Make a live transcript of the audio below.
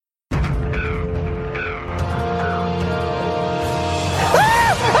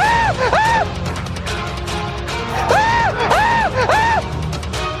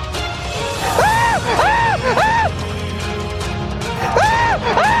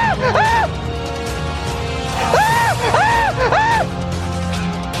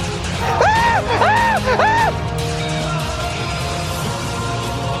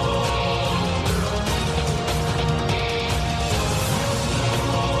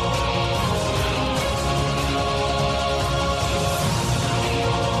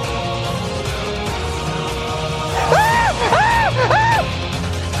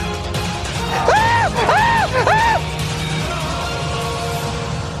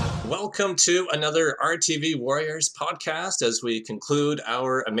Welcome to another RTV Warriors podcast as we conclude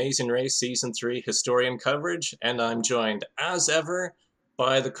our Amazing Race Season 3 historian coverage. And I'm joined, as ever,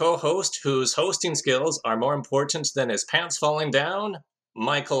 by the co-host whose hosting skills are more important than his pants falling down,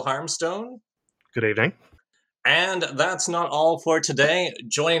 Michael Harmstone. Good evening. And that's not all for today.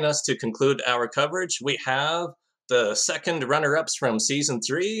 Joining us to conclude our coverage, we have the second runner-ups from Season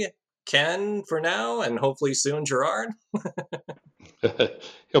 3, Ken for now, and hopefully soon Gerard.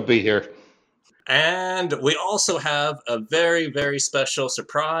 He'll be here. And we also have a very, very special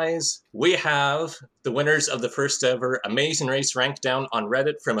surprise. We have the winners of the first ever Amazing Race Rank Down on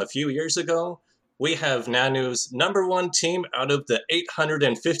Reddit from a few years ago. We have Nanu's number one team out of the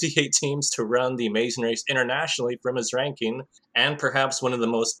 858 teams to run the Amazing Race internationally from his ranking, and perhaps one of the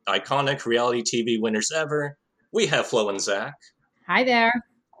most iconic reality TV winners ever. We have Flo and Zach. Hi there.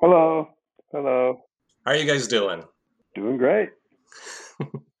 Hello. Hello. How are you guys doing? Doing great.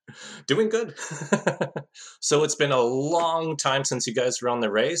 Doing good. So it's been a long time since you guys were on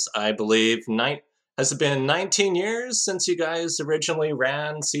the race. I believe has it been 19 years since you guys originally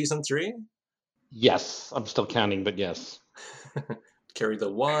ran Season 3? Yes, I'm still counting, but yes. Carry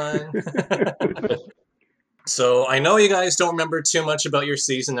the one. So I know you guys don't remember too much about your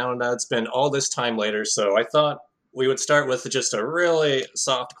season now that it's been all this time later, so I thought we would start with just a really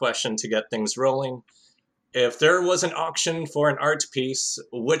soft question to get things rolling. If there was an auction for an art piece,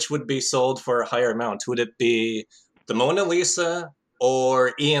 which would be sold for a higher amount? Would it be the Mona Lisa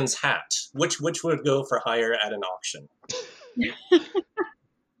or Ian's hat? Which would go for higher at an auction?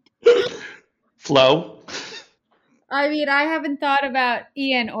 Flo? I mean, I haven't thought about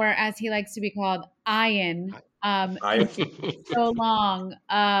Ian, or as he likes to be called, Ian, so long.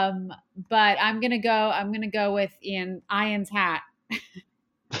 But I'm gonna go with Ian's hat.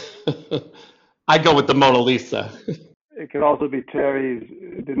 I'd go with the Mona Lisa. It could also be Terry's.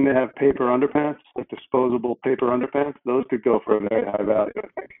 Didn't they have paper underpants, like disposable paper underpants? Those could go for a very high value, I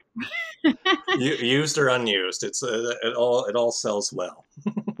think. Used or unused, it all sells well.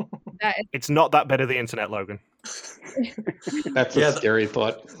 It's not that bit of the internet, Logan. That's a scary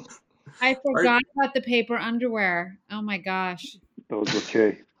thought. I forgot about the paper underwear. Oh my gosh. Those were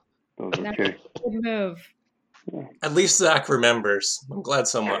key. That's a good move. At least Zach remembers. I'm glad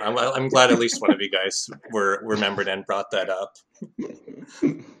I'm glad at least one of you guys remembered and brought that up.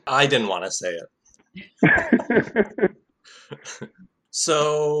 I didn't want to say it.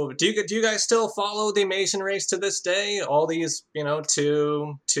 So, do you guys still follow the Amazing Race to this day? All these,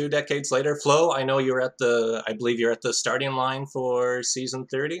 two decades later. Flo, I know I believe you're at the starting line for season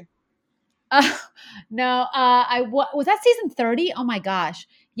 30. No, was that season 30? Oh my gosh.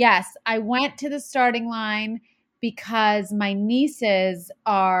 Yes, I went to the starting line because my nieces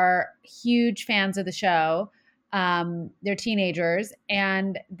are huge fans of the show. They're teenagers,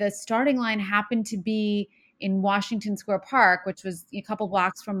 and the starting line happened to be in Washington Square Park, which was a couple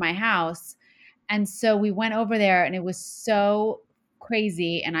blocks from my house. And so we went over there, and it was so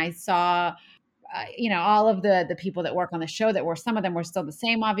crazy. And I saw, all of the people that work on the show some of them were still the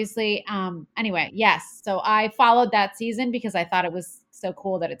same, obviously. Anyway, yes. So I followed that season because I thought it was so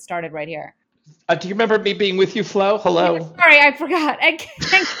cool that it started right here. Do you remember me being with you, Flo? Hello? Yeah, sorry, I forgot. And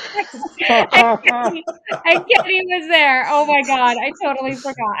Kenny was there. Oh my God, I totally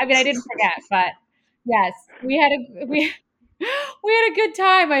forgot. I mean, I didn't forget, but yes, we had a good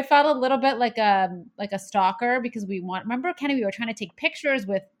time. I felt a little bit like a stalker because remember, Kenny, we were trying to take pictures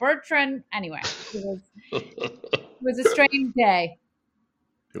with Bertrand. Anyway, it was a strange day.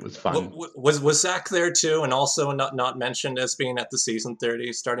 It was fun. Was Zach there too, and also not mentioned as being at the season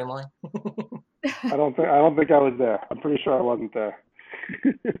 30 starting line? I don't think I was there. I'm pretty sure I wasn't there.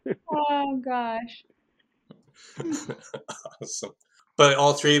 Oh gosh. Awesome. But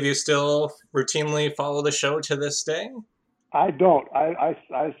all three of you still routinely follow the show to this day? I don't. I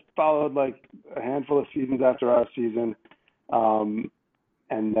followed like a handful of seasons after our season, and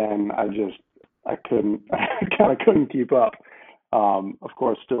then I kind of couldn't keep up. Of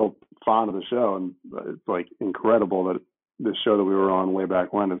course, still fond of the show, and it's like incredible that this show that we were on way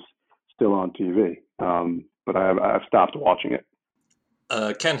back when is still on TV. But I've stopped watching it.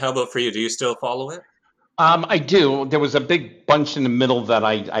 Ken, how about for you? Do you still follow it? I do. There was a big bunch in the middle that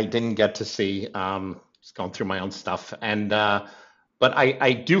I didn't get to see. Just going through my own stuff, and but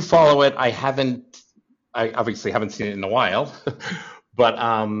I do follow it. I obviously haven't seen it in a while, but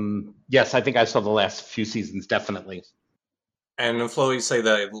yes, I think I saw the last few seasons definitely. And Flo, you say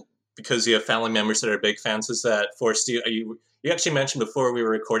that because you have family members that are big fans, is that forced you? You actually mentioned before we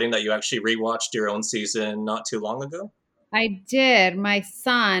were recording that you actually rewatched your own season not too long ago. I did. My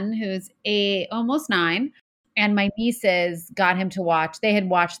son, who's almost 9, And my nieces got him to watch. They had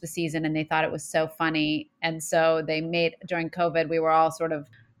watched the season and they thought it was so funny. And so they made, during COVID, we were all sort of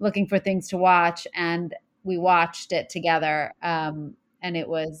looking for things to watch, and we watched it together. And it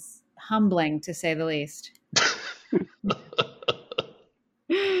was humbling, to say the least.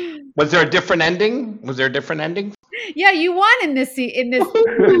 Was there a different ending? Yeah, you won in this.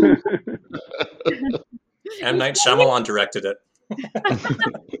 M. Night Shyamalan directed it.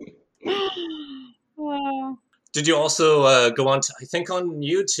 Did you also go on to, I think on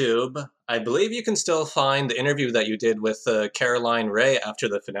YouTube, I believe you can still find the interview that you did with Caroline Rhea after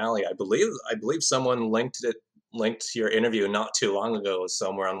the finale. I believe someone linked your interview not too long ago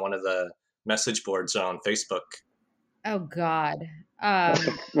somewhere on one of the message boards on Facebook. Oh God.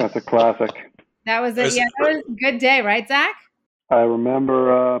 That's a classic. That was it. Yeah, that was a good day, right, Zach? I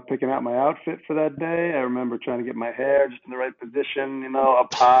remember picking out my outfit for that day. I remember trying to get my hair just in the right position,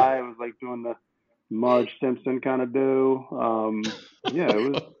 up high. It was like doing the Marge Simpson kind of do.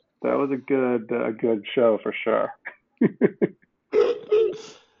 That was a good show for sure.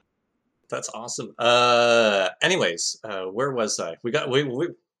 That's awesome. Anyways, where was I? We got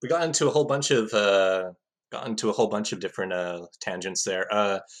into a whole bunch of different tangents there.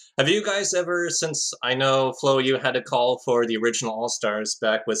 Have you guys ever, since I know, Flo, you had a call for the original All-Stars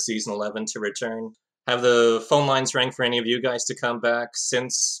back with season 11 to return, have the phone lines rang for any of you guys to come back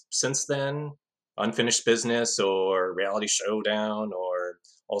since then? Unfinished Business or Reality Showdown or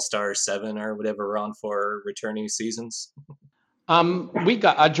All-Star 7 or whatever we're on for returning seasons? We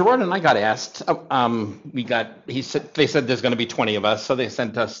got Gerard and I got asked. They said there's going to be 20 of us, so they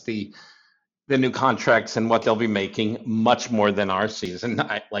sent us the new contracts and what they'll be making, much more than our season.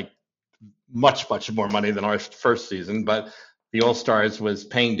 Much more money than our first season. But the All Stars was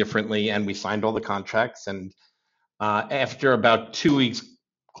paying differently, and we signed all the contracts. And after about 2 weeks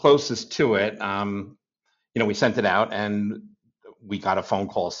closest to it, we sent it out, and we got a phone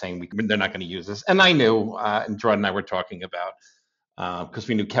call saying they're not going to use this. And I knew, and Gerard and I were talking about, because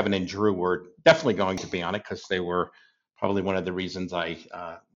we knew Kevin and Drew were definitely going to be on it, because they were probably one of the reasons I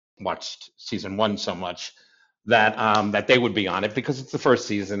watched season 1 so much, that they would be on it, because it's the first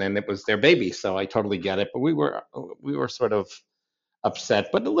season and it was their baby. So I totally get it. But we were sort of upset,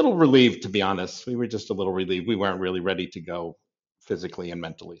 but a little relieved, to be honest. We were just a little relieved. We weren't really ready to go physically and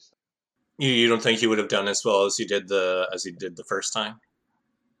mentally. You don't think you would have done as well as you did the first time?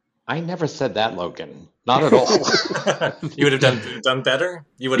 I never said that, Logan. Not at all. You would have done better.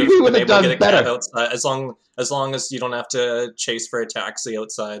 You would have been able to get a cab outside, as long as you don't have to chase for a taxi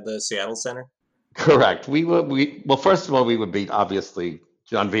outside the Seattle Center. Correct. Well, first of all, we would beat, obviously,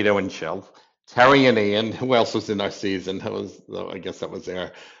 John Vito and Chill, Terry and Ian. Who else was in our season? I guess that was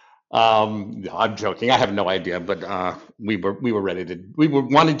there. No, I'm joking. I have no idea, but we were ready to. We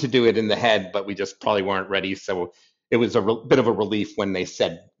wanted to do it in the head, but we just probably weren't ready. So it was a bit of a relief when they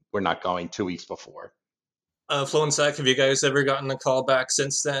said we're not going 2 weeks before. Flo and Zach, have you guys ever gotten a call back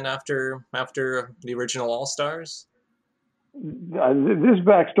since then after the original All Stars? This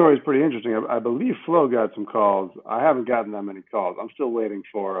backstory is pretty interesting. I believe Flo got some calls. I haven't gotten that many calls. I'm still waiting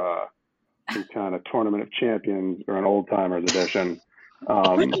for some kind of Tournament of Champions or an Old Timers edition.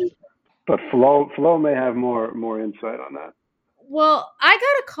 But Flo may have more insight on that. Well, I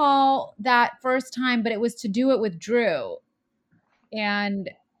got a call that first time, but it was to do it with Drew. And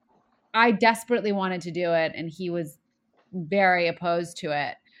I desperately wanted to do it, and he was very opposed to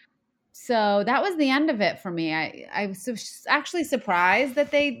it. So that was the end of it for me. I was actually surprised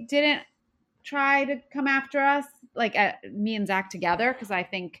that they didn't try to come after us, like me and Zach together, because I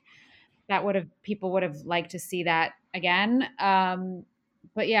think that people would have liked to see that again.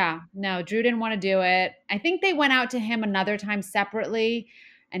 But yeah, no, Drew didn't want to do it. I think they went out to him another time separately,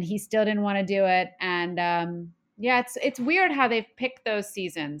 and he still didn't want to do it. And yeah, it's weird how they've picked those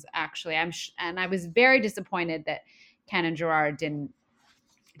seasons. Actually, and I was very disappointed that Ken and Gerard didn't.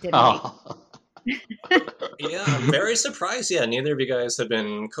 Oh. Yeah, I'm very surprised. Yeah, neither of you guys have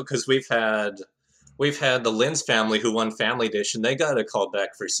been, because we've had the Lynn's family who won Family Dish, and they got a call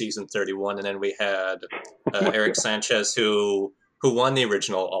back for season 31, and then we had Eric Sanchez who won the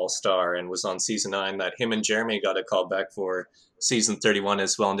original All-Star and was on season 9, that him and Jeremy got a call back for season 31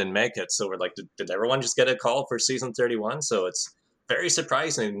 as well and didn't make it. So we're like, did everyone just get a call for season 31? So it's very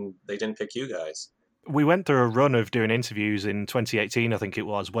surprising they didn't pick you guys. We went through a run of doing interviews in 2018, I think it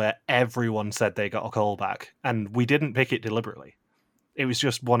was, where everyone said they got a call back, and we didn't pick it deliberately. It was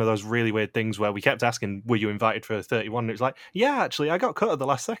just one of those really weird things where we kept asking, were you invited for 31? And it was like, yeah, actually, I got cut at the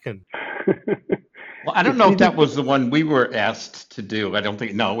last second. Well, I don't know if that was the one we were asked to do. I don't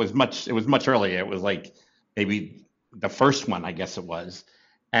think, no, it was much earlier. It was like maybe the first one, I guess it was.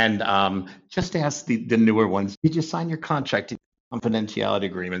 And just ask the newer ones, did you sign your contract, confidentiality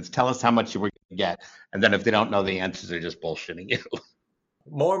agreements? Tell us how much you were going to get. And then if they don't know the answers, they're just bullshitting you.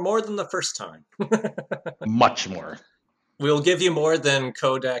 More than the first time. Much more. We'll give you more than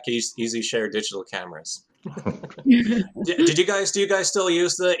Kodak Easy Share digital cameras. Do you guys still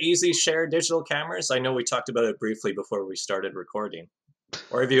use the Easy Share digital cameras? I know we talked about it briefly before we started recording.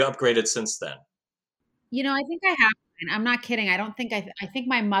 Or have you upgraded since then? I think I have. I'm not kidding. I don't think I think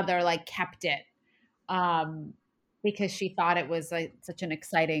my mother like kept it because she thought it was like such an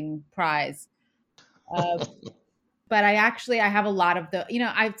exciting prize. But I have a lot of the,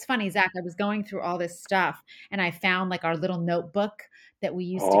 it's funny, Zach, I was going through all this stuff and I found like our little notebook that we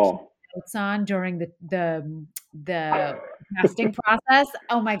used to keep notes on during the casting process.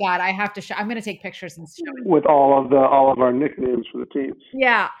 Oh my God, I have to show. I'm going to take pictures and show it. With all of our nicknames for the teams.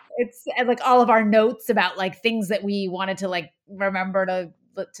 Yeah, it's like all of our notes about like things that we wanted to like remember to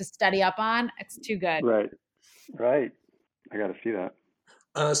study up on. It's too good. Right. I got to see that.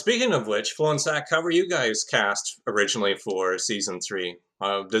 Speaking of which, Flo and Zach, how were you guys cast originally for season 3?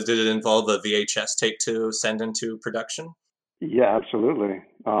 Did it involve a VHS tape to send into production? Yeah, absolutely.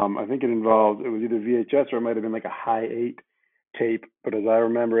 I think it was either VHS or it might have been like a high 8 tape. But as I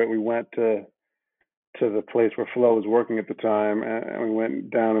remember it, we went to the place where Flo was working at the time, and we went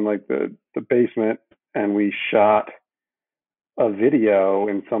down in like the basement and we shot a video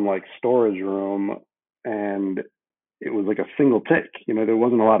in some like storage room, and it was like a single take. There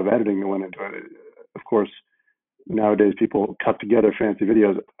wasn't a lot of editing that went into it. Of course, nowadays people cut together fancy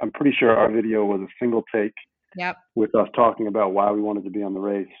videos. I'm pretty sure our video was a single take. Yep. With us talking about why we wanted to be on the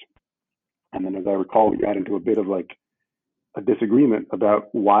race. And then as I recall, we got into a bit of like a disagreement about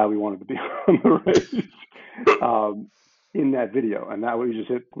why we wanted to be on the race in that video. And that we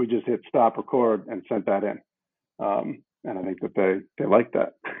just hit stop record and sent that in. And I think that they liked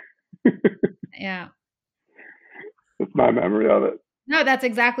that. Yeah. That's my memory of it. No, that's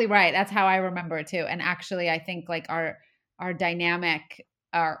exactly right. That's how I remember it too. And actually, I think like our dynamic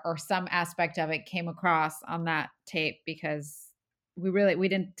or some aspect of it came across on that tape because we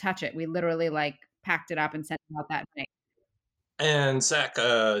didn't touch it. We literally like packed it up and sent it out that night. And Zach,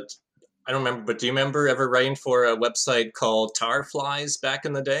 I don't remember, but do you remember ever writing for a website called Tar Flies back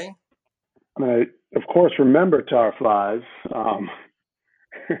in the day? I mean, I, of course, remember Tar Flies. I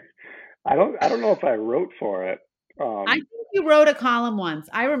don't know if I wrote for it. I think you wrote a column once.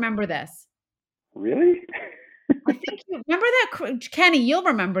 I remember this. Really? I think you remember that, Kenny. You'll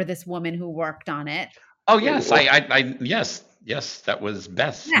remember this woman who worked on it. Oh yes, yes, that was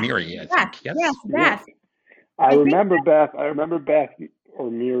Beth Miri. I think. Yes, Beth. I remember Beth. I remember Beth or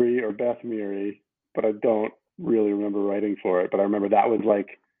Miri or Beth Miri, but I don't really remember writing for it. But I remember that was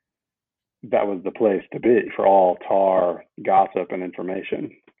the place to be for all tar gossip and information.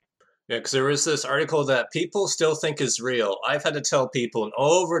 Yeah, because there was this article that people still think is real. I've had to tell people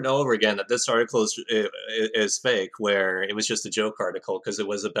over and over again that this article is fake, where it was just a joke article because it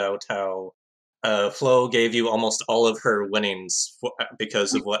was about how Flo gave you almost all of her winnings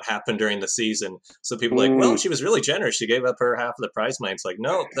because of what happened during the season. So people are like, well, she was really generous. She gave up her half of the prize money. It's like,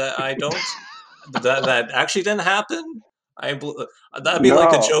 no, that I don't. that actually didn't happen. That'd be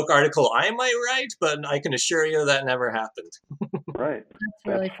like a joke article I might write, but I can assure you that never happened. Right. That's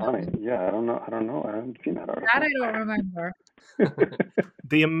really funny. Yeah, I don't know. I haven't seen that article. That I don't remember.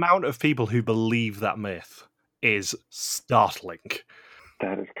 The amount of people who believe that myth is startling.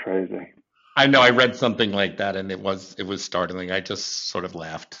 That is crazy. I know. I read something like that, and it was startling. I just sort of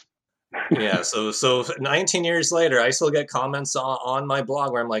laughed. Yeah, so 19 years later, I still get comments on my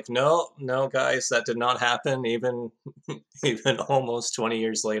blog where I'm like, no, guys, that did not happen, even almost 20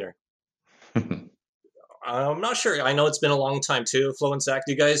 years later. I'm not sure. I know it's been a long time too. Flo and Zach,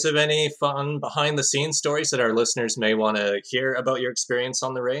 do you guys have any fun behind-the-scenes stories that our listeners may want to hear about your experience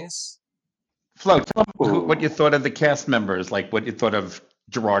on the race? Flo, tell them what you thought of the cast members, like what you thought of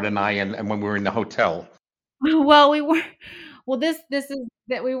Gerard and I, and when we were in the hotel. Well, this is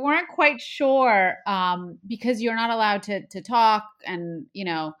that we weren't quite sure because you're not allowed to talk, and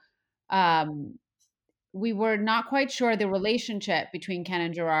we were not quite sure the relationship between Ken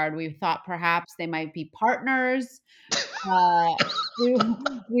and Gerard. We thought perhaps they might be partners. It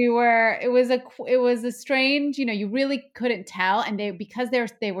was a strange, you really couldn't tell, and because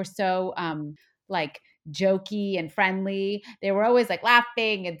they were so like jokey and friendly, they were always like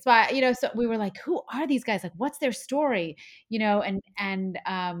laughing and so we were like, who are these guys? Like, what's their story? And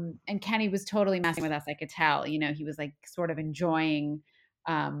Kenny was totally messing with us. I could tell, he was like sort of enjoying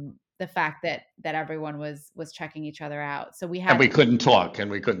the fact that everyone was checking each other out. So we couldn't talk.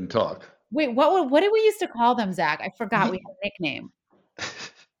 Wait, what did we used to call them, Zach? I forgot. We had a nickname.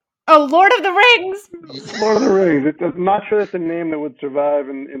 Oh, Lord of the Rings. Lord of the Rings. I'm not sure it's a name that would survive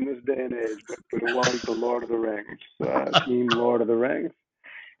in this day and age, but it was the Lord of the Rings. Team Lord of the Rings.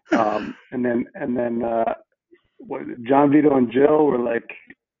 And then what, John Vito and Jill were like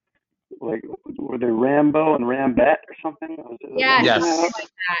were they Rambo and Rambette or something? Yeah, Yes. something like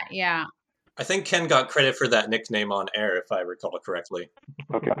that. Yeah. I think Ken got credit for that nickname on air, if I recall correctly.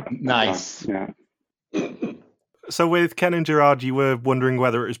 Okay. Nice. Yeah. So with Ken and Gerard, you were wondering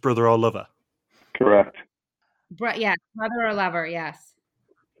whether it was brother or lover. Correct. Yeah, brother or lover, yes.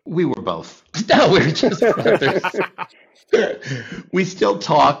 We were both. No, we were just brothers. We still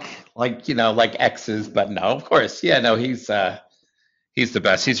talk like exes, but no, of course, yeah, no, he's the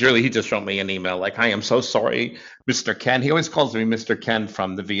best. He just wrote me an email like, "I am so sorry, Mr. Ken." He always calls me Mr. Ken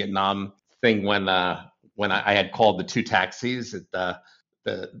from the Vietnam thing when I had called the two taxis at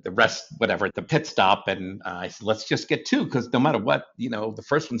the rest, whatever, at the pit stop, and I said, "Let's just get two, because no matter what, the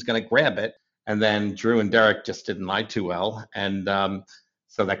first one's going to grab it." And then Drew and Derek just didn't lie too well, and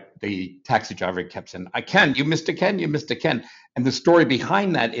so that the taxi driver kept saying, "I Ken, you Mr. Ken, you Mr. Ken." And the story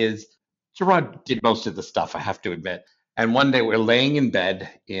behind that is Gerard did most of the stuff, I have to admit. And one day we're laying in bed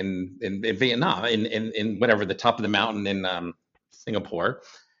in Vietnam, in whatever, the top of the mountain in Singapore.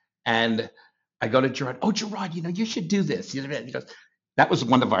 And I go to Gerard, "Oh, Gerard, you should do this." He goes, "That was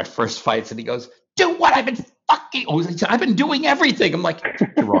one of our first fights." And he goes, "Do what? I've been doing everything." I'm like,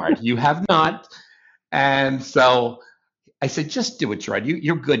 "Gerard, you have not." And so I said, "Just do it, Gerard.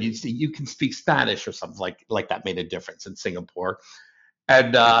 You're good. You can speak Spanish or something like that made a difference in Singapore."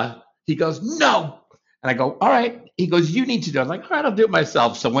 And he goes, "No." And I go, "All right." He goes, "You need to do it." I'm like, "All right, I'll do it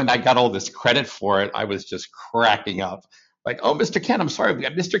myself." So when I got all this credit for it, I was just cracking up. Like, "Oh, Mr. Ken, I'm sorry. We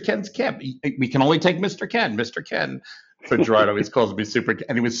got Mr. Ken's camp. We can only take Mr. Ken, Mr. Ken." So Gerard always calls me Super Ken.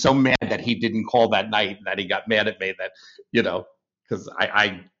 And he was so mad that he didn't call that night, that he got mad at me that, because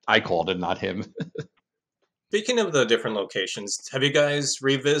I called and not him. Speaking of the different locations, have you guys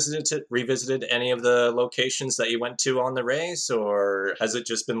revisited any of the locations that you went to on the race, or has it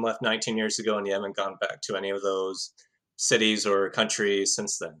just been left 19 years ago and you haven't gone back to any of those cities or countries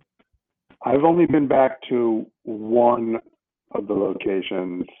since then? I've only been back to one of the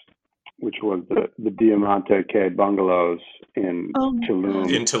locations, which was the Diamante Cay bungalows in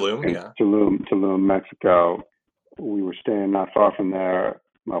Tulum. In Tulum, yeah. Tulum, Mexico. We were staying not far from there.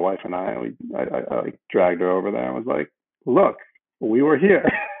 My wife and I dragged her over there and was like, "Look, we were here.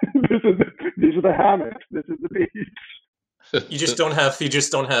 These are the hammocks. This is the beach." You just don't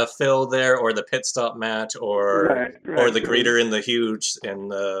have Phil there, or the pit stop Matt, or the greeter in the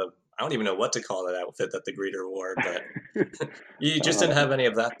I don't even know what to call that outfit that the greeter wore, but you just didn't have any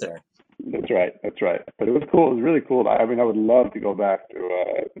of that there. That's right. But it was cool. It was really cool. I mean, I would love to go back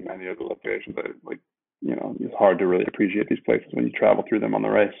to many of the locations. It's hard to really appreciate these places when you travel through them on the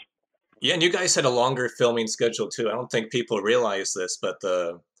race. Yeah, and you guys had a longer filming schedule too. I don't think people realize this, but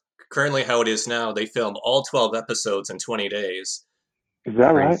currently how it is now, they film all 12 episodes in 20 days. Is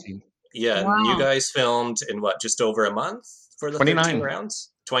that right? Yeah, Wow. You guys filmed in just over a month for the 13 rounds?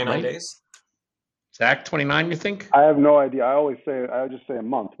 29 days? Zach, 29, you think? I have no idea. I just say a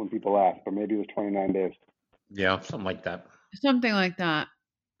month when people ask, but maybe it was 29 days. Yeah, something like that. Something like that.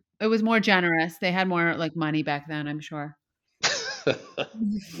 It was more generous. They had more money back then, I'm sure.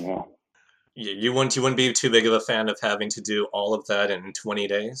 Yeah. You wouldn't be too big of a fan of having to do all of that in 20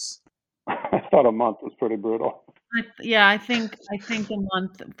 days? I thought a month was pretty brutal. I think a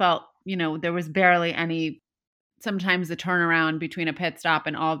month felt, there was barely any. Sometimes the turnaround between a pit stop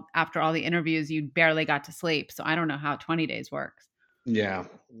and after all the interviews, you barely got to sleep. So I don't know how 20 days works. Yeah.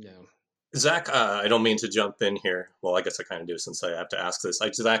 Zach, I don't mean to jump in here. Well, I guess I kind of do since I have to ask this.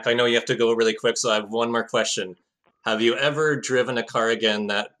 Zach, I know you have to go really quick, so I have one more question. Have you ever driven a car again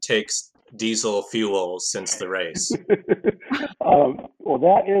that takes diesel fuel since the race? Well,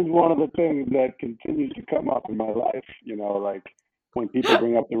 that is one of the things that continues to come up in my life. Like when people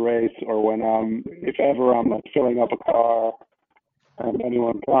bring up the race, or when if ever I'm filling up a car and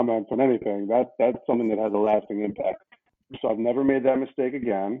anyone comments on anything, that's something that has a lasting impact. So I've never made that mistake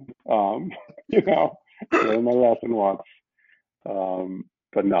again. Learned my lesson once.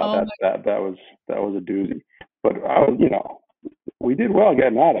 But no, that was a doozy. But we did well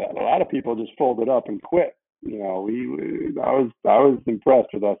getting out of that. A lot of people just folded up and quit. I was impressed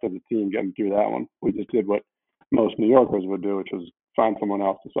with us as a team getting through that one. We just did what most New Yorkers would do, which was find someone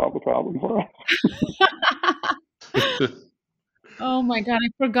else to solve the problem for us. Oh my God, I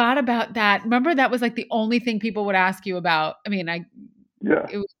forgot about that. Remember, that was the only thing people would ask you about. I mean,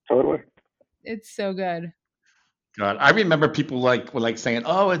 Totally. It's so good. God, I remember people were saying,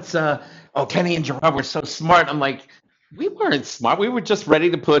 "Oh, it's Kenny and Gerard were so smart." I'm like, We weren't smart. We were just ready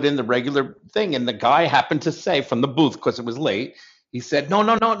to put in the regular thing, and the guy happened to say from the booth because it was late. He said, "No,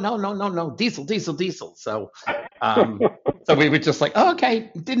 no, no, no, no, no, no, diesel, diesel, diesel." So we were just like, oh,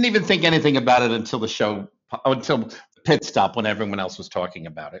 "Okay." Didn't even think anything about it until the show, until pit stop when everyone else was talking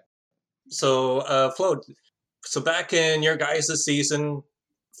about it. So, Flo, so back in your guys' season,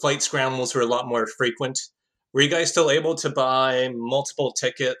 flight scrambles were a lot more frequent. Were you guys still able to buy multiple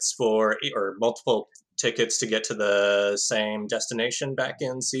tickets or multiple tickets to get to the same destination back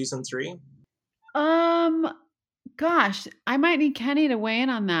in season 3? Gosh, I might need Kenny to weigh in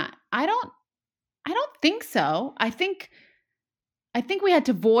on that. I don't think so. I think we had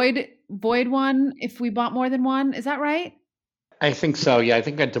to void one if we bought more than one. Is that right? I think so. Yeah, I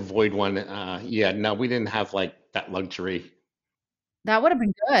think I had to void one. Yeah, no, we didn't have like that luxury. That would have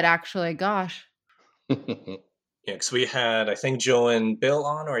been good, actually. Gosh. Yeah, because we had, I think, Joe and Bill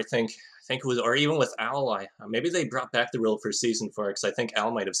on, or I think it was, or even with Al. Maybe they brought back the rule for season 4, because I think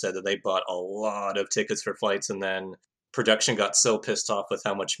Al might have said that they bought a lot of tickets for flights, and then production got so pissed off with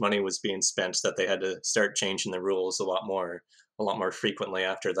how much money was being spent that they had to start changing the rules a lot more frequently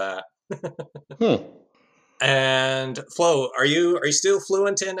after that. And Flo, are you still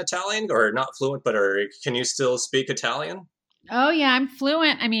fluent in Italian, or not fluent, but can you still speak Italian? Oh yeah, I'm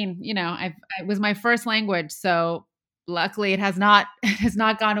fluent. I mean, it was my first language, so luckily it has not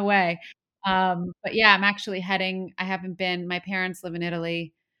gone away. But yeah, I'm actually heading. I haven't been. My parents live in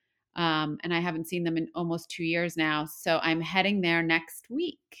Italy, and I haven't seen them in almost 2 years now. So I'm heading there next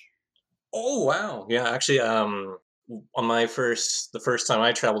week. Oh wow, yeah. Actually, on the first time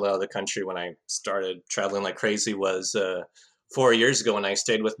I traveled out of the country when I started traveling like crazy was 4 years ago, when I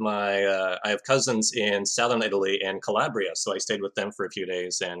stayed with I have cousins in southern Italy and Calabria, so I stayed with them for a few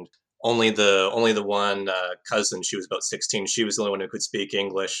days, and only the one cousin, she was about 16, she was the only one who could speak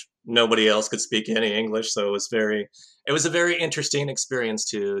English. Nobody else could speak any English, so it was a very interesting experience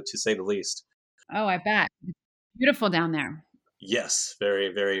to say the least. Oh, I bet. It's beautiful down there. Yes,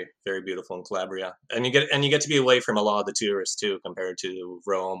 very, very, very beautiful in Calabria, and you get to be away from a lot of the tourists too, compared to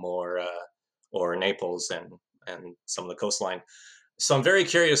Rome or Naples and some of the coastline. So I'm very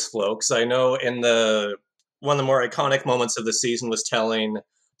curious, Flo, because I know one of the more iconic moments of the season was telling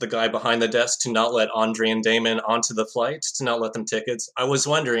the guy behind the desk to not let Andre and Damon onto the flight, to not let them tickets. I was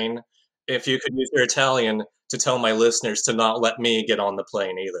wondering if you could use your Italian to tell my listeners to not let me get on the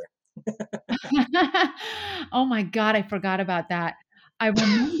plane either. Oh my God, I forgot about that. I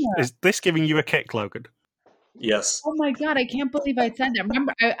remember. Is this giving you a kick, Logan? Yes. Oh my God, I can't believe I said that.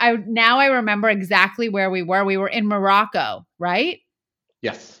 Remember, I remember exactly where we were. We were in Morocco, right?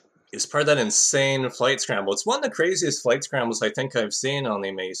 Yes. It's part of that insane flight scramble. It's one of the craziest flight scrambles I think I've seen on The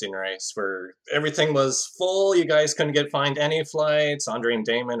Amazing Race, where everything was full. You guys couldn't find any flights. Andre and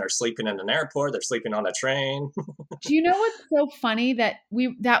Damon are sleeping in an airport. They're sleeping on a train. Do you know what's so funny that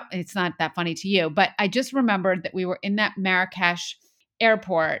it's not that funny to you, but I just remembered that we were in that Marrakesh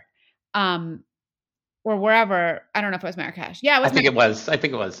airport, or wherever. I don't know if it was Marrakesh. Yeah, it was. I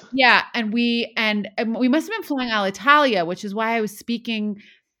think it was. Yeah, and we must have been flying Alitalia, which is why I was speaking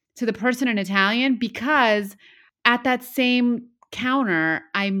to the person in Italian, because at that same counter,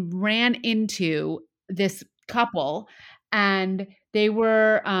 I ran into this couple, and they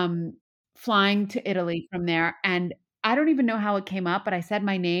were flying to Italy from there. And I don't even know how it came up, but I said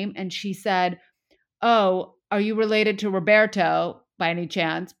my name, and she said, "Oh, are you related to Roberto by any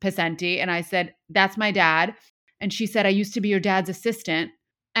chance, Pesenti?" And I said, "That's my dad." And she said, "I used to be your dad's assistant."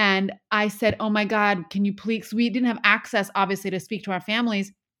 And I said, "Oh my God, can you please," we didn't have access, obviously, to speak to our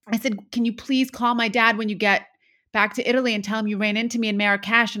families. I said, "Can you please call my dad when you get back to Italy and tell him you ran into me in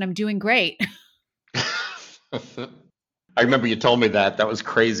Marrakesh and I'm doing great?" I remember you told me that. That was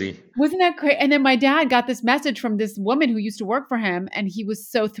crazy. Wasn't that crazy? And then my dad got this message from this woman who used to work for him, and he was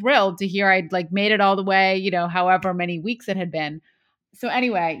so thrilled to hear I'd made it all the way, however many weeks it had been. So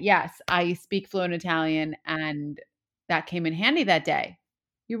anyway, yes, I speak fluent Italian, and that came in handy that day.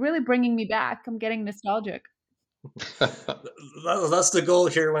 You're really bringing me back. I'm getting nostalgic. That's the goal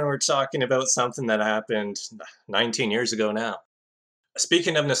here when we're talking about something that happened 19 years ago now.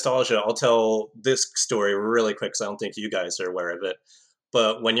 Speaking of nostalgia, I'll tell this story really quick, because I don't think you guys are aware of it.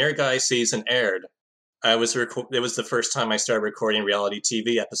 But when your guys' season aired, it was the first time I started recording reality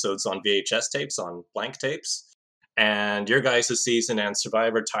TV episodes on VHS tapes, on blank tapes. And your guys' season and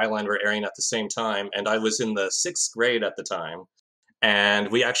Survivor Thailand were airing at the same time, and I was in the 6th grade at the time. And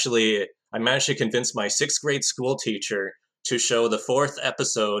I managed to convince my 6th grade school teacher to show the 4th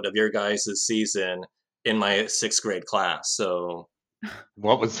episode of your guys' season in my 6th grade class. So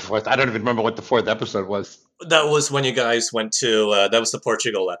what was the 4th? I don't even remember what the 4th episode was. That was when you guys went to, that was the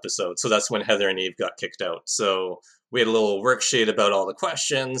Portugal episode. So that's when Heather and Eve got kicked out. So we had a little worksheet about all the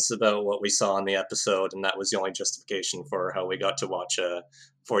questions, about what we saw in the episode, and that was the only justification for how we got to watch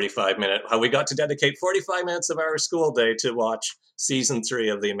how we got to dedicate 45 minutes of our school day to watch season 3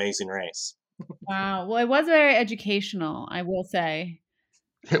 of The Amazing Race. Wow. Well, it was very educational, I will say.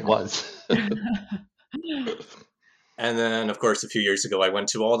 It was. And then, of course, a few years ago, I went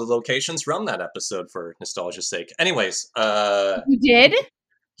to all the locations from that episode for nostalgia's sake. Anyways, You did?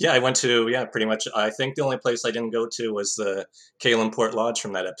 yeah, I went to, pretty much. I think the only place I didn't go to was the Kalen Port Lodge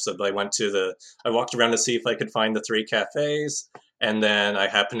from that episode. But I walked around to see if I could find the 3 cafes. And then I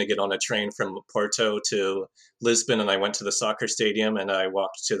happened to get on a train from Porto to Lisbon, and I went to the soccer stadium, and I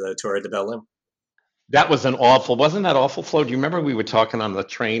walked to the Torre de Belém. That was wasn't that awful, Flo? Do you remember we were talking on the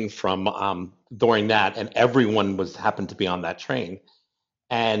train from during that, and everyone happened to be on that train,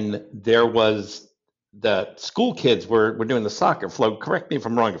 and there was the school kids were doing the soccer. Flo, correct me if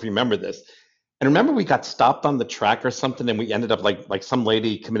I'm wrong if you remember this. And remember we got stopped on the track or something, and we ended up like some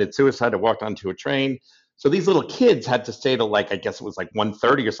lady committed suicide or walked onto a train. So these little kids had to stay till I guess it was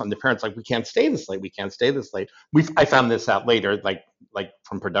 1:30 or something. The parents we can't stay this late. We can't stay this late. I found this out later, like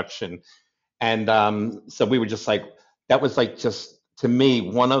from production. And so we were just that was just to me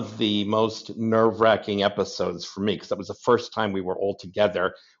one of the most nerve-wracking episodes for me because that was the first time we were all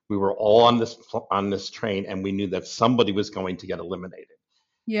together. We were all on this train, and we knew that somebody was going to get eliminated.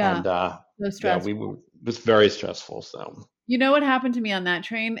 Yeah. And So stressful. it was very stressful. So You know what happened to me on that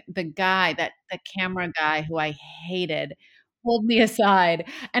train? The camera guy who I hated pulled me aside.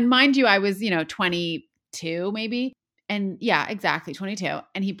 And mind you, I was, 22 maybe. And yeah, exactly, 22.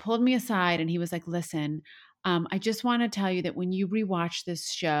 And he pulled me aside and he was like, listen, I just want to tell you that when you rewatch this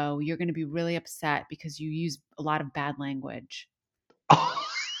show, you're going to be really upset because you use a lot of bad language.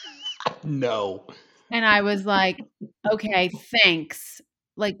 no. And I was like, okay, thanks.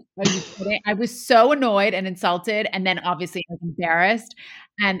 Like, are you kidding? I was so annoyed and insulted. And then obviously I was embarrassed.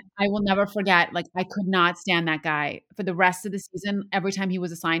 And I will never forget, I could not stand that guy for the rest of the season. Every time he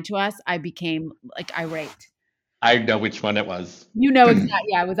was assigned to us, I became irate. I know which one it was. You know exactly.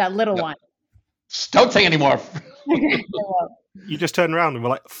 Yeah, it was that little one. Don't say anymore. You just turn around and were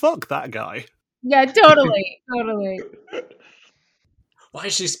like, fuck that guy. Yeah, totally. Totally. Why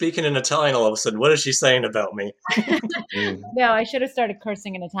is she speaking in Italian all of a sudden? What is she saying about me? No, I should have started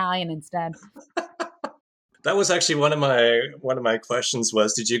cursing in Italian instead. That was actually one of my questions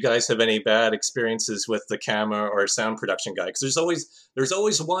was, did you guys have any bad experiences with the camera or sound production guy? Because there's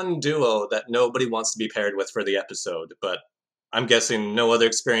always one duo that nobody wants to be paired with for the episode, but I'm guessing no other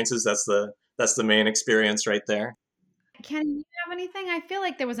experiences. That's the main experience right there. Ken, you have anything? I feel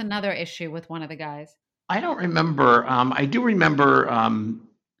like there was another issue with one of the guys. I don't remember. I do remember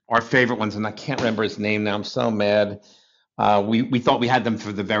our favorite ones, and I can't remember his name now. I'm so mad. We thought we had them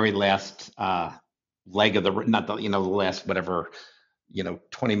for the very last leg of the last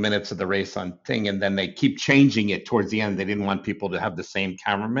 20 minutes of the race on thing, and then they keep changing it towards the end. They didn't want people to have the same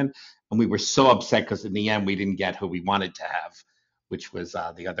cameraman, and we were so upset because in the end we didn't get who we wanted to have, which was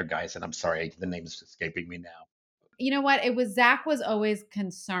the other guys. And I'm sorry, the name's escaping me now. You know what? Zach was always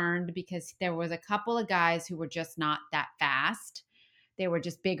concerned because there was a couple of guys who were just not that fast. They were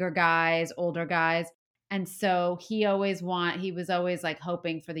just bigger guys, older guys. And so he was always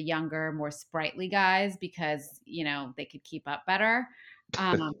hoping for the younger, more sprightly guys because, they could keep up better.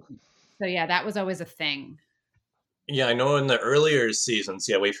 So yeah, that was always a thing. Yeah, I know in the earlier seasons,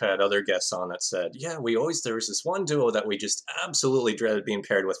 we've had other guests on that said, there was this one duo that we just absolutely dreaded being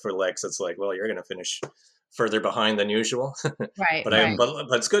paired with for legs. It's like, well, you're going to finish further behind than usual. Right. But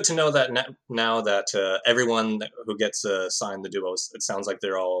it's good to know that now that everyone who gets assigned the duos, it sounds like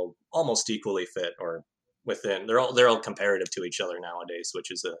they're all almost equally fit or within. They're all comparative to each other nowadays,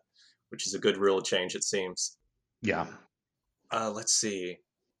 which is a good rule change, it seems. Yeah. Let's see.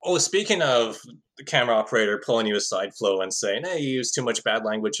 Oh, speaking of the camera operator pulling you aside, Flo, and saying, hey, you use too much bad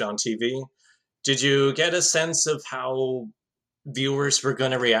language on TV, did you get a sense of how viewers were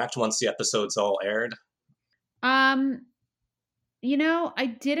going to react once the episodes all aired? I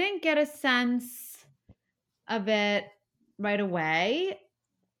didn't get a sense of it right away.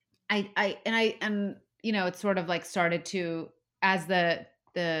 It sort of started to, as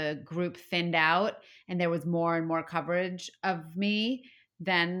the group thinned out and there was more and more coverage of me,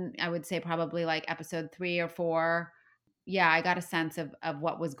 then I would say probably episode 3 or 4. Yeah, I got a sense of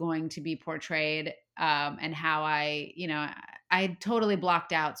what was going to be portrayed, and how I totally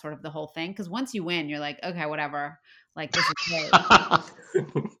blocked out sort of the whole thing. Because once you win, you're like, okay, whatever. This is great.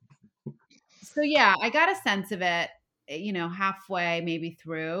 So yeah, I got a sense of it, halfway maybe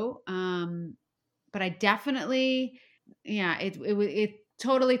through. But I definitely, it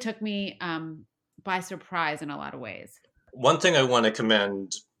totally took me by surprise in a lot of ways. One thing I want to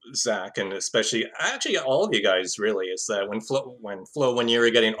commend Zach, and especially actually all of you guys, really, is that when you were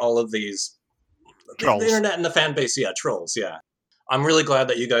getting all of these Trolls. the internet and the fan base, trolls, I'm really glad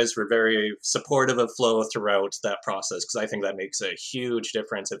that you guys were very supportive of Flo throughout that process, because I think that makes a huge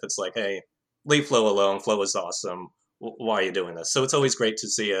difference. If it's like, hey, leave Flo alone, Flo is awesome, why are you doing this? So it's always great to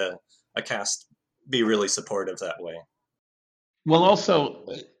see a cast be really supportive that way. Well, also,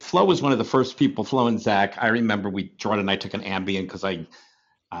 Flo was one of the first people, Flo and Zach. I remember Jordan and I took an Ambien because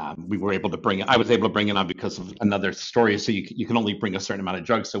we were able to I was able to bring it on because of another story. So you can only bring a certain amount of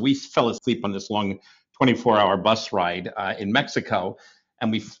drugs. So we fell asleep on this long 24-hour bus ride in Mexico,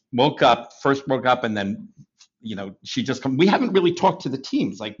 and we woke up, and then, she just we haven't really talked to the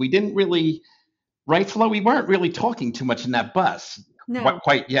teams. Like, we didn't really, right, Flo? We weren't really talking too much in that bus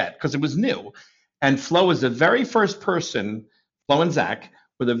quite yet because it was new. And Flo was the very first person, Flo and Zach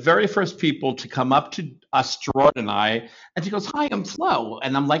were the very first people to come up to us, Gerard and I, and she goes, "Hi, I'm Flo."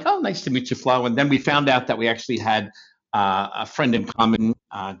 And I'm like, "Oh, nice to meet you, Flo." And then we found out that we actually had a friend in common,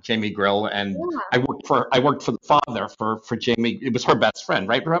 Jamie Grill, and I worked for the father for Jamie. It was her best friend,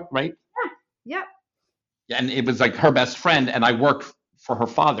 right? Right? Yep. And it was like her best friend, and I worked for her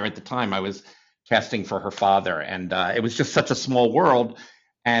father at the time. I was casting for her father, and it was just such a small world.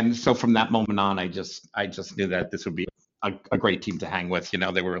 And so from that moment on, I just knew that this would be a great team to hang with.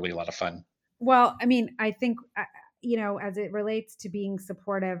 They were really a lot of fun. Well, I mean, I think, as it relates to being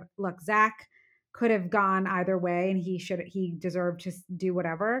supportive, look, Zach could have gone either way, and he deserved to do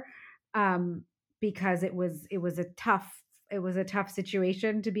whatever, because it was a tough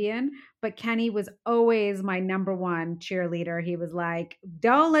situation to be in. But Kenny was always my number one cheerleader. He was like,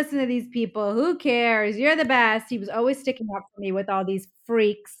 "Don't listen to these people. Who cares? You're the best." He was always sticking up for me with all these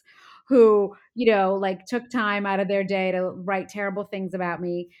freaks who, took time out of their day to write terrible things about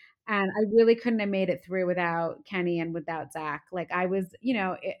me. And I really couldn't have made it through without Kenny and without Zach. Like, I was,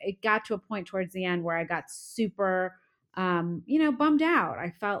 it got to a point towards the end where I got super, bummed out.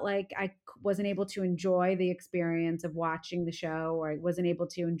 I felt like I wasn't able to enjoy the experience of watching the show, or I wasn't able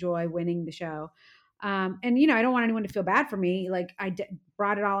to enjoy winning the show. And, I don't want anyone to feel bad for me. Like,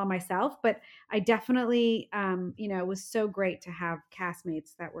 brought it all on myself, but I definitely, it was so great to have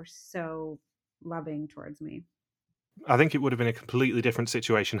castmates that were so loving towards me. I think it would have been a completely different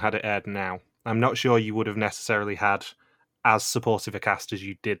situation had it aired now. I'm not sure you would have necessarily had as supportive a cast as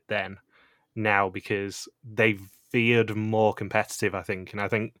you did then now, because they veered more competitive, I think. And I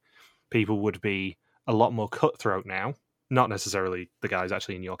think people would be a lot more cutthroat now. Not necessarily the guys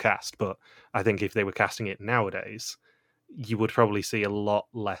actually in your cast, but I think if they were casting it nowadays, you would probably see a lot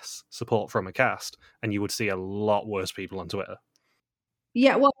less support from a cast, and you would see a lot worse people on Twitter.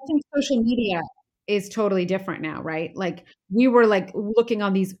 Yeah, well, I think social media is totally different now, right? Like, we were like looking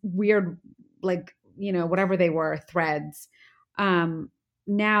on these weird, like, whatever they were, threads.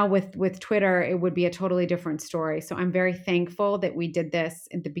 Now with Twitter, it would be a totally different story. So I'm very thankful that we did this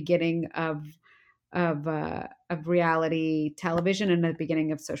at the beginning of reality television and at the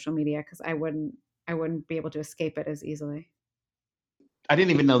beginning of social media, because I wouldn't be able to escape it as easily. I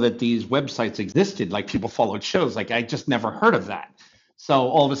didn't even know that these websites existed. Like, people followed shows. Like, I just never heard of that. So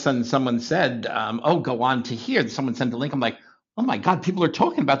all of a sudden someone said, "Oh, go on to here." Someone sent a link. I'm like, "Oh my God, people are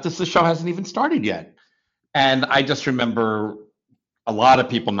talking about this. The show hasn't even started yet." And I just remember a lot of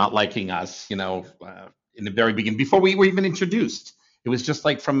people not liking us, in the very beginning, before we were even introduced. It was just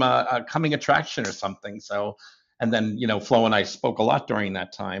like from a coming attraction or something. So, and then, Flo and I spoke a lot during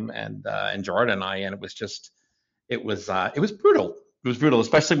that time, and Gerard and I, and it was brutal. It was brutal,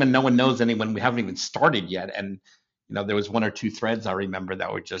 especially when no one knows anyone. We haven't even started yet. And, there was one or two threads I remember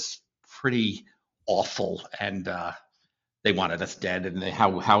that were just pretty awful. And they wanted us dead, and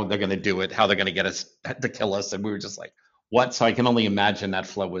how they're going to do it, how they're going to get us to kill us. And we were just like, what? So I can only imagine that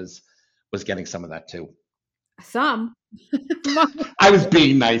Flo was getting some of that too. Some. I was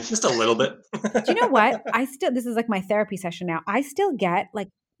being nice. Just a little bit. Do you know what? This is like my therapy session now. I still get, like,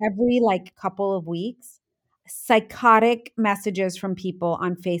 every couple of weeks, psychotic messages from people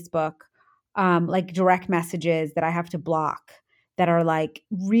on Facebook, like direct messages that I have to block, that are like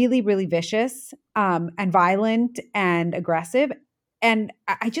really, really vicious, and violent and aggressive. And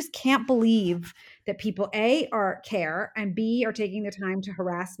I just can't believe that people, A, care, and B, are taking the time to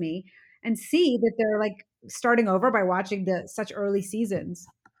harass me, and C, that they're like starting over by watching such early seasons.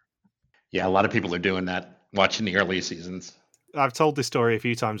 Yeah, a lot of people are doing that, watching the early seasons. I've told this story a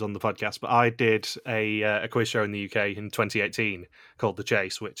few times on the podcast, but I did a quiz show in the UK in 2018 called The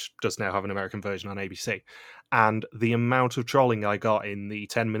Chase, which does now have an American version on ABC. And the amount of trolling I got in the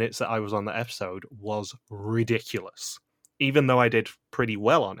 10 minutes that I was on that episode was ridiculous. Even though I did pretty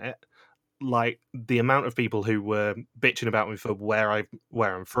well on it, like the amount of people who were bitching about me for where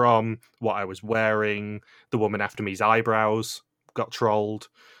I'm from, what I was wearing, the woman after me's eyebrows got trolled,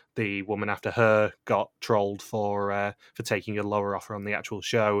 the woman after her got trolled for taking a lower offer on the actual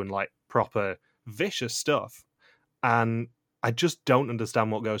show, and like proper vicious stuff. And I just don't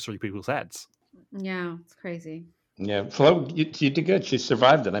understand what goes through people's heads. Yeah, it's crazy. Yeah, Flo, you did good. She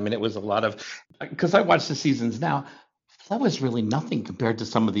survived it. I mean, it was a lot of, because I watch the seasons now. Flo is really nothing compared to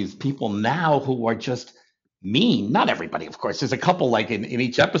some of these people now who are just mean. Not everybody, of course. There's a couple like in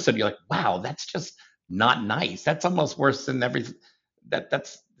each episode. You're like, wow, that's just not nice. That's almost worse than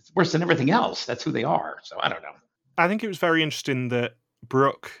that's worse than everything else. That's who they are. So I don't know. I think it was very interesting that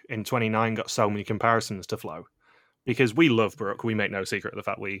Brooke in 29 got so many comparisons to Flo, because we love Brooke. We make no secret of the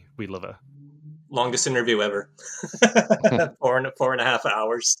fact we love her. Longest interview ever. 4.5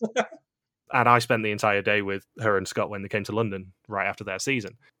 hours. And I spent the entire day with her and Scott when they came to London right after their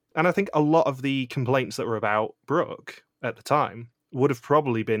season. And I think a lot of the complaints that were about Brooke at the time would have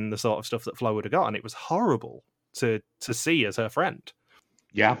probably been the sort of stuff that Flo would have got, and it was horrible to see as her friend.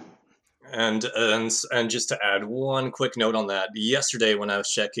 Yeah. And just to add one quick note on that, yesterday when I was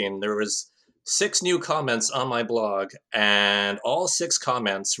checking, there was 6 new comments on my blog, and all 6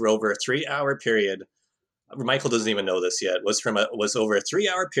 comments were over a 3-hour period. Michael doesn't even know this yet. Was over a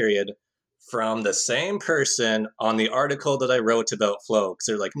 3-hour period from the same person on the article that I wrote about Flo. Because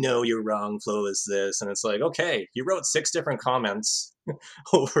they're like, no, you're wrong. Flo is this. And it's like, okay, you wrote 6 different comments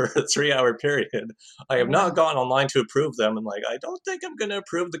over a 3-hour period. I have not gone online to approve them. And like, I don't think I'm going to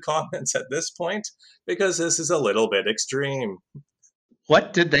approve the comments at this point because this is a little bit extreme.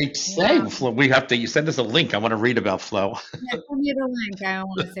 What did they say, Yeah. Flo? You send us a link. I want to read about Flo. Yeah, send me the link. I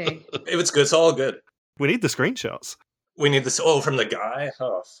want to see. If it's good, it's all good. We need the screenshots. We need this. Oh, from the guy.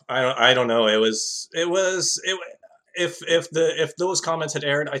 Oh, I don't know. If those comments had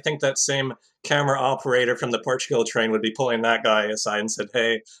aired, I think that same camera operator from the Portugal train would be pulling that guy aside and said,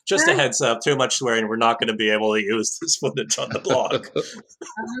 "Hey, just a heads up. Too much swearing. We're not going to be able to use this footage on the blog." Okay,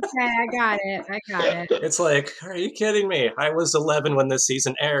 I got it. It's like, are you kidding me? I was 11 when this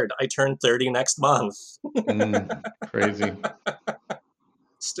season aired. I turn 30 next month. Crazy.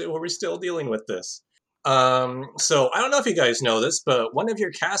 We're still dealing with this. So I don't know if you guys know this, but one of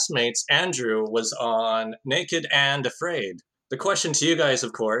your castmates, Andrew, was on Naked and Afraid. The question to you guys,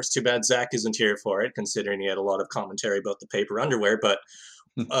 of course, too bad Zach isn't here for it, considering he had a lot of commentary about the paper underwear, but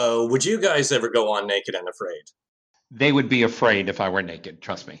would you guys ever go on Naked and Afraid? They would be afraid if I were naked.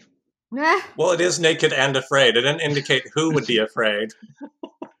 Trust me. Well, it is Naked and Afraid. It didn't indicate who would be afraid.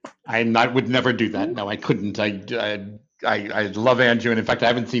 I would never do that. No, I couldn't. I love Andrew, and in fact, I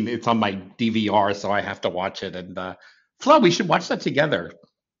haven't seen it's on my DVR, so I have to watch it. And Flo, we should watch that together.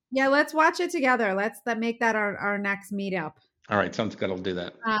 Yeah, let's watch it together. Let's make that our next meetup. All right, sounds good. I'll do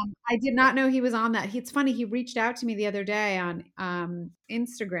that. I did not know he was on that. It's funny. He reached out to me the other day on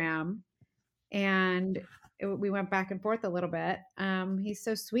Instagram, and we went back and forth a little bit. He's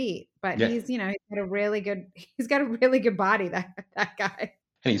so sweet, but Yeah. he's got a really good body. That guy.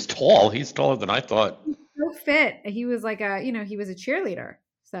 And he's tall. He's taller than I thought. He's so fit. He was like he was a cheerleader.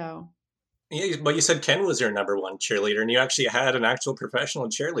 So. Yeah, but you said Ken was your number one cheerleader, and you actually had an actual professional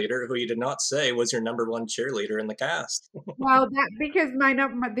cheerleader who you did not say was your number one cheerleader in the cast. Well, that because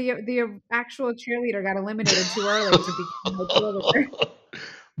the actual cheerleader got eliminated too early to become a cheerleader.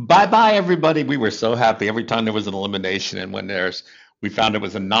 Bye, everybody. We were so happy every time there was an elimination, and when we found it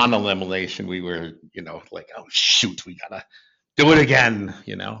was a non-elimination, we were, like, oh shoot, we gotta do it again,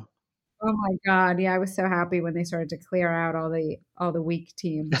 Oh my God! Yeah, I was so happy when they started to clear out all the weak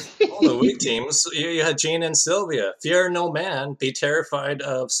teams. All the weak teams. You had Gene and Sylvia. Fear no man, be terrified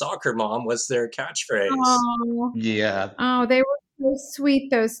of soccer mom was their catchphrase. Oh, Yeah. Oh, they were so sweet.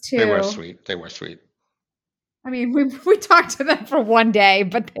 Those two. They were sweet. I mean, we talked to them for one day,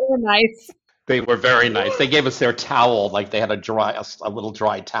 but they were nice. They were very nice. They gave us their towel, like they had a little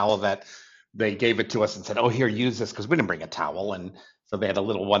dry towel that they gave it to us and said, "Oh, here, use this," because we didn't bring a towel, and so they had a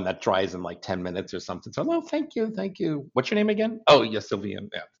little one that dries in like 10 minutes or something. So, oh, thank you. What's your name again? Oh, yes, Sylvia.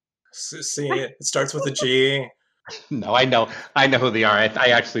 Yeah. See, it starts with a G. No, I know who they are. I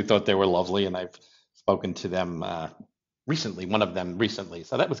actually thought they were lovely, and I've spoken to them recently. One of them recently,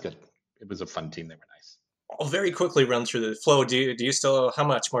 so that was good. It was a fun team. They were nice. I'll very quickly run through the Flo. Do you still? How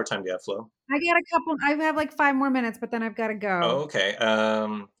much more time do you have, Flo? I got a couple. I have like 5 more minutes, but then I've got to go. Oh, okay.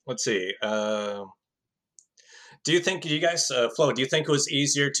 Let's see. Do you think you guys, Flo? Do you think it was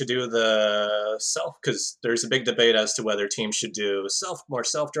easier to do the self? Because there's a big debate as to whether teams should do more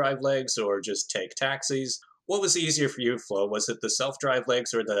self-drive legs or just take taxis. What was easier for you, Flo? Was it the self-drive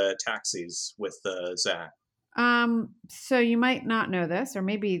legs or the taxis with Zach? So you might not know this, or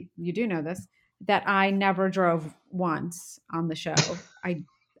maybe you do know this, that I never drove once on the show. I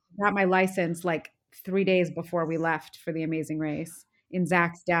got my license like 3 days before we left for the Amazing Race in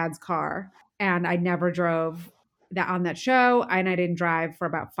Zach's dad's car, and I never drove that on that show, and I didn't drive for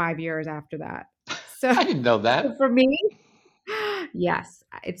about 5 years after that. So I didn't know that. for me, yes,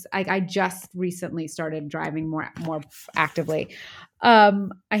 I just recently started driving more actively. I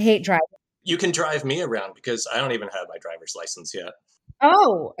hate driving. You can drive me around because I don't even have my driver's license yet.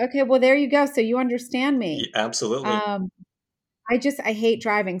 Oh, okay. Well, there you go. So you understand me. Absolutely. I hate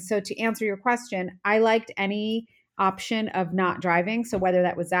driving. So to answer your question, I liked any option of not driving. So whether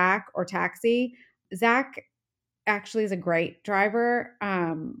that was Zach or taxi, Zach actually is a great driver,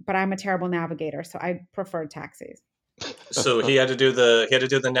 but I'm a terrible navigator, so I preferred taxis. So he had to do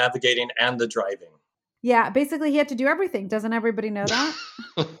the navigating and the driving. Yeah, basically he had to do everything. Doesn't everybody know that?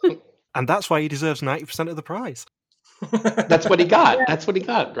 And that's why he deserves 90% of the prize. That's what he got. That's what he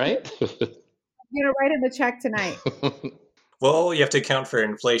got, right? I'm gonna write him a check tonight. Well, you have to account for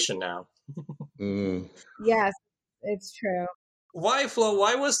inflation now. Yes, it's true. Why, Flo?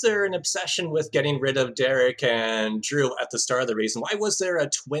 Why was there an obsession with getting rid of Derek and Drew at the start of the reason? Why was there a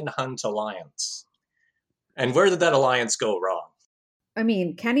Twin Hunt alliance? And where did that alliance go wrong? I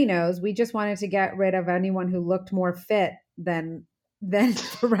mean, Kenny knows. We just wanted to get rid of anyone who looked more fit than the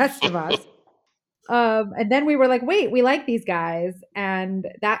rest of us. And then we were like, wait, we like these guys. And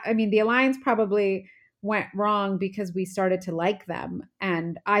the alliance probably went wrong because we started to like them.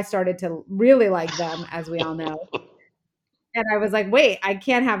 And I started to really like them, as we all know. And I was like, wait, I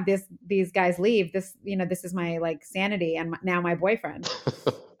can't have these guys leave. This is my like sanity and now my boyfriend.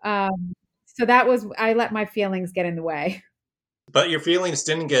 So I let my feelings get in the way. But your feelings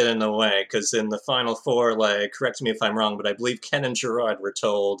didn't get in the way, because in the final four, like, correct me if I'm wrong, but I believe Ken and Gerard were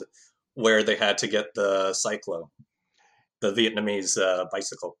told where they had to get the cyclo, the Vietnamese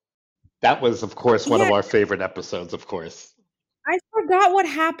bicycle. That was, of course, one of our favorite episodes, of course. I forgot what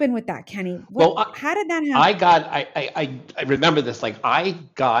happened with that, Kenny. How did that happen? I remember this. Like, I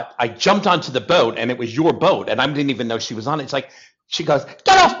jumped onto the boat, and it was your boat, and I didn't even know she was on it. It's like, she goes,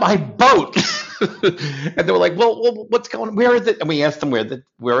 "Get off my boat!" And they were like, "Well, what's going on? Where is it?" And we asked them where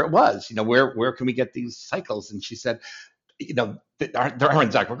it was. Where can we get these cycles? And she said, her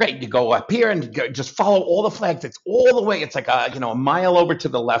and Zach were great. You go up here and just follow all the flags. It's all the way. It's like a mile over to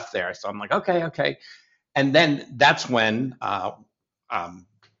the left there. So I'm like, okay. And then that's when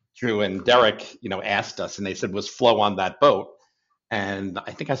Drew and Derek, asked us, and they said, "Was Flo on that boat?" And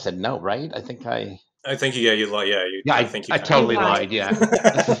I think I said no, right? I think you lied. Yeah, I totally lied. Yeah.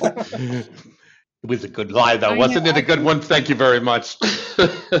 It was a good lie, though, wasn't it? A good one. Thank you very much.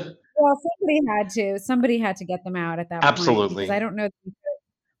 Well, somebody had to get them out at that point. Absolutely. Because I don't know.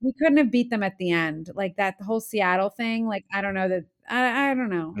 We couldn't have beat them at the end. Like that whole Seattle thing. Like, I don't know that. I don't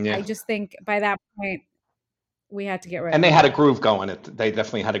know. Yeah. I just think by that point we had to get rid of them. And they had a groove going. They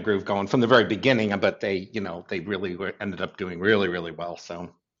definitely had a groove going from the very beginning, but they really ended up doing really, really well. So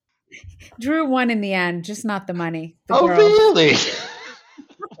Drew won in the end, just not the money. Oh, really?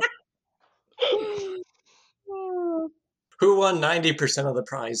 Who won 90% of the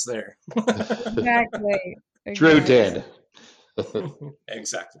prize there? Exactly. Drew did.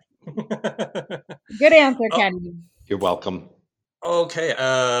 Exactly. Good answer, Kenny. You're welcome. Okay.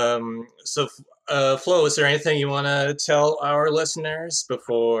 So, Flo, is there anything you want to tell our listeners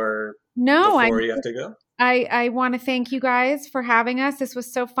before you have to go? I want to thank you guys for having us. This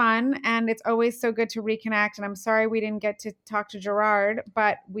was so fun, and it's always so good to reconnect. And I'm sorry we didn't get to talk to Gerard,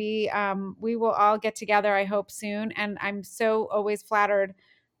 but we will all get together, I hope, soon. And I'm so always flattered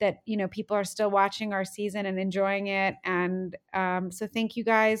that people are still watching our season and enjoying it. And so thank you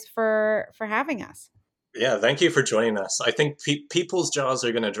guys for having us. Yeah, thank you for joining us. I think people's jaws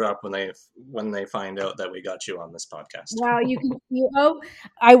are going to drop when they find out that we got you on this podcast. Well,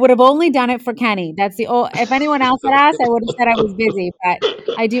 I would have only done it for Kenny. If anyone else had asked, I would have said I was busy,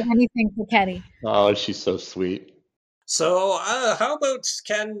 but I do anything for Kenny. Oh, she's so sweet. So, how about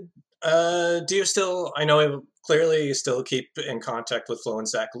Ken? Do you still? I know clearly you still keep in contact with Flo and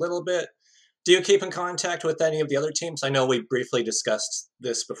Zach a little bit. Do you keep in contact with any of the other teams? I know we briefly discussed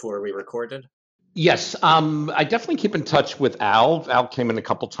this before we recorded. Yes, I definitely keep in touch with Al. Al came in a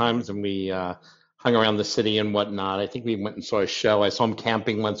couple times, and we hung around the city and whatnot. I think we went and saw a show. I saw him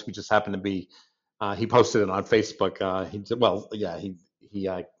camping once. We just happened to be. He posted it on Facebook. He said, "Well, yeah,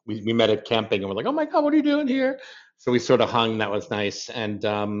 we met at camping, and we're like, oh my God, what are you doing here?" So we sort of hung. That was nice. And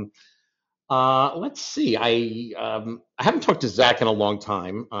let's see. I haven't talked to Zach in a long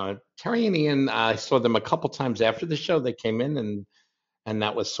time. Terry and Ian, I saw them a couple times after the show. They came in and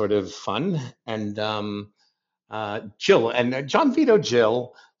that was sort of fun. And Jill and John Vito,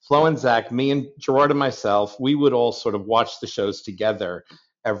 Jill, Flo and Zach, me and Gerard and myself, we would all sort of watch the shows together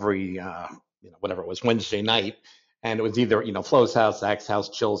every, whatever it was, Wednesday night. And it was either, Flo's house, Zach's house,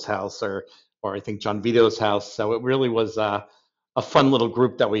 Jill's house, or I think John Vito's house. So it really was a fun little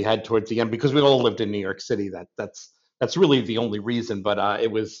group that we had towards the end because we all lived in New York City. That's really the only reason. But I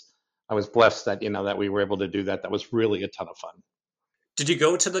was blessed that, that we were able to do that. That was really a ton of fun. Did you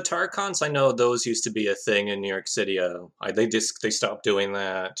go to the TarCons? I know those used to be a thing in New York City. They stopped doing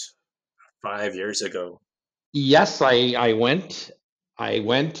that 5 years ago. Yes, I went. I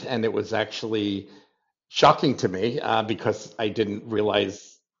went, and it was actually shocking to me because I didn't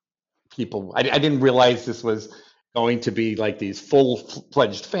realize I didn't realize this was going to be like these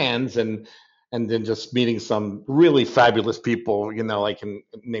full-fledged fans, and then just meeting some really fabulous people. I can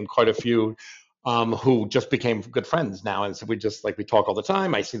name quite a few who just became good friends now, and so we talk all the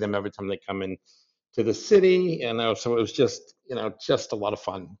time. I see them every time they come in to the city, so it was just a lot of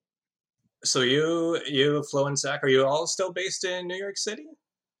fun. So you, Flo and Zach, are you all still based in New York City?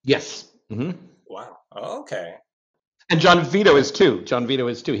 Yes. Mm-hmm. Wow. Okay. And John Vito is too. John Vito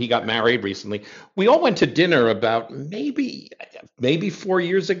is too. He got married recently. We all went to dinner about maybe 4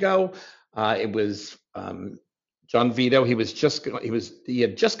 years ago. It was John Vito. He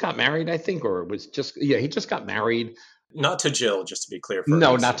had just got married, I think, or it was he just got married. Not to Jill, just to be clear.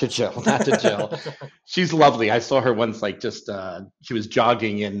 No, not to Jill. Not to Jill. She's lovely. I saw her once, she was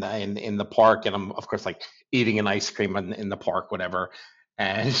jogging in the park, and I'm of course like eating an ice cream in the park, whatever.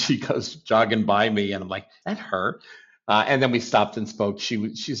 And she goes jogging by me, and I'm like, that her. And then we stopped and spoke.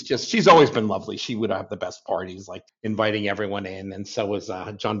 She's always been lovely. She would have the best parties, like inviting everyone in, and so was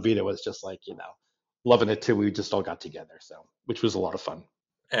John Vito. Was just like loving it too. We just all got together, which was a lot of fun.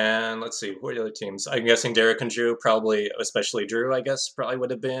 And let's see, who are the other teams? I'm guessing Derek and Drew probably, especially Drew, I guess, probably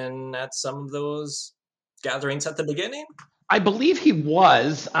would have been at some of those gatherings at the beginning. I believe he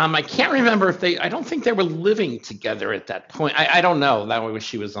was. I can't remember if I don't think they were living together at that point. I don't know. That was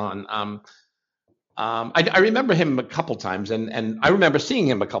she was on. I remember him a couple times, and I remember seeing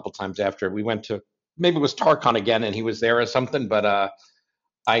him a couple times after we went to, maybe it was TarCon again, and he was there or something. But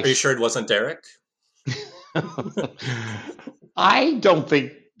are you sure it wasn't Derek? I don't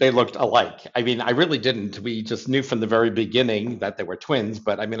think they looked alike. I mean, I really didn't. We just knew from the very beginning that they were twins.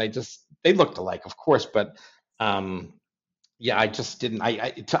 But I mean, they looked alike, of course. But yeah, I just didn't.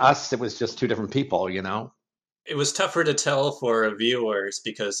 To us, it was just two different people. It was tougher to tell for viewers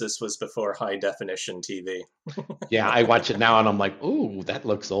because this was before high definition TV. Yeah, I watch it now and I'm like, ooh, that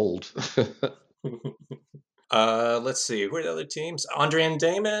looks old. Let's see, who are the other teams? Andre and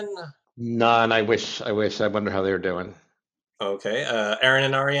Damon? None. I wish. I wonder how they're doing. Okay. Aaron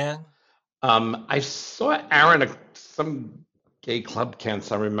and Ariane? I saw Aaron at some gay club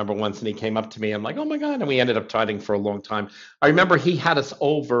camps. I remember once, and he came up to me. I'm like, oh my God. And we ended up chatting for a long time. I remember he had us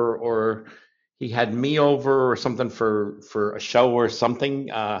over, or he had me over or something for a show or something.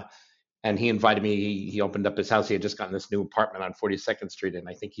 And he invited me. He opened up his house. He had just gotten this new apartment on 42nd Street, and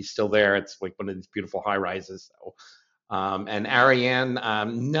I think he's still there. It's like one of these beautiful high rises. So, and Ariane,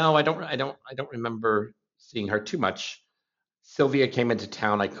 no, I don't remember seeing her too much. Sylvia came into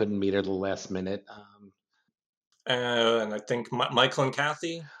town. I couldn't meet her at the last minute. And I think Michael and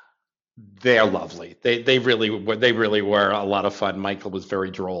Kathy? They're lovely. They really were a lot of fun. Michael was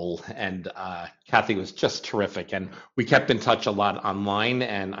very droll, and Kathy was just terrific. And we kept in touch a lot online.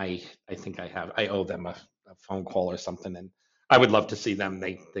 And I think I owe them a phone call or something. And I would love to see them.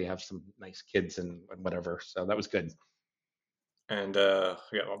 They have some nice kids and whatever. So that was good. And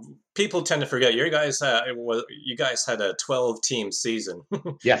people tend to forget you guys had a 12-team season.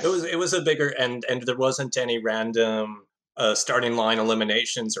 Yes, it was a bigger, and there wasn't any random starting line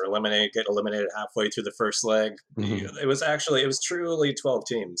eliminations or get eliminated halfway through the first leg. Mm-hmm. It was truly 12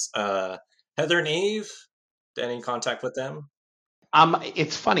 teams. Heather and Eve, any contact with them?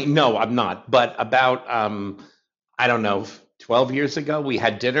 It's funny. No, I'm not. But about I don't know, 12 years ago, we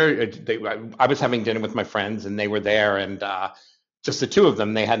had dinner. I was having dinner with my friends, and they were there, and just the two of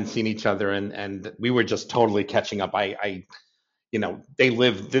them. They hadn't seen each other, and we were just totally catching up. They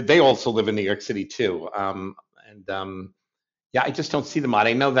also live in New York City too, yeah, I just don't see them on.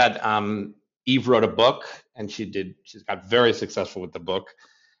 I know that Eve wrote a book, and she's got very successful with the book,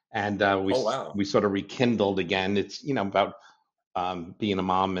 and we sort of rekindled again. It's about being a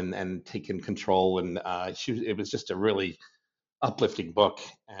mom and taking control, and it was just a really uplifting book.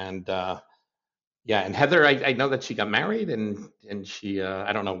 And yeah, and Heather, I know that she got married, and she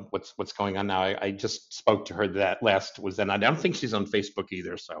I don't know what's going on now. I just spoke to her that last was then. I don't think she's on Facebook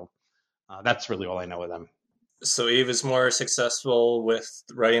either, so that's really all I know of them. So Eve is more successful with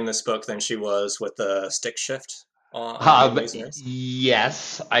writing this book than she was with the stick shift on The Amazing Race?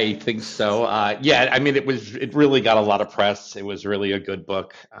 Yes, I think so. Yeah, I mean, it really got a lot of press. It was really a good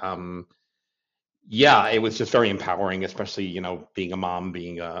book. Yeah, it was just very empowering, especially, being a mom,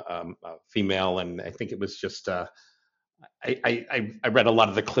 being a female. And I think it was just, I read a lot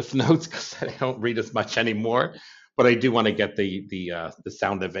of the Cliff Notes because I don't read as much anymore, but I do want to get the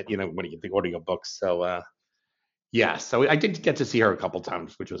sound of it, when you get the audio books. So, yeah, so I did get to see her a couple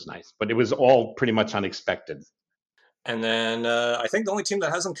times, which was nice, but it was all pretty much unexpected. And then I think the only team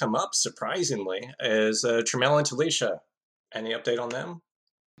that hasn't come up, surprisingly, is Trammell and Talisha. Any update on them?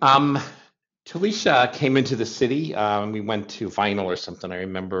 Talisha came into the city. We went to Vinyl or something, I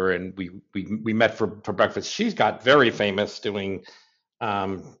remember, and we met for breakfast. She's got very famous doing,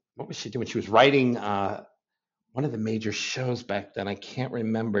 what was she doing? She was writing one of the major shows back then. I can't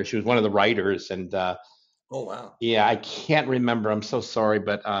remember. She was one of the writers, and Oh, wow. yeah, I can't remember. I'm so sorry,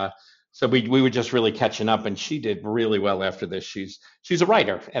 but so we were just really catching up, and she did really well after this. She's a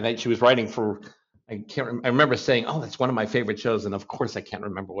writer, and then she was writing for. I remember saying, "Oh, that's one of my favorite shows," and of course, I can't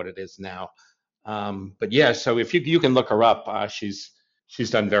remember what it is now. But yeah, so if you can look her up, she's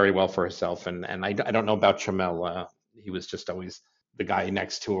done very well for herself, and I don't know about Trammell. He was just always the guy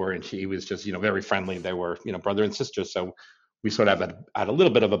next to her, and she was just very friendly. They were brother and sister, so we sort of had a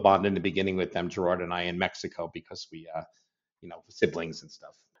little bit of a bond in the beginning with them, Gerard and I, in Mexico, because we siblings and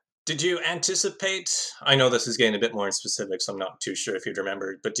stuff. Did you anticipate, I know this is getting a bit more in specifics, so I'm not too sure if you'd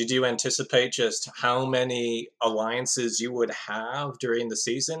remembered, but did you anticipate just how many alliances you would have during the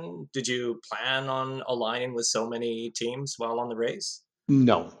season? Did you plan on aligning with so many teams while on the race?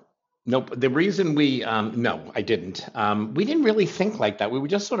 No. Nope. The reason no, I didn't. We didn't really think like that. We were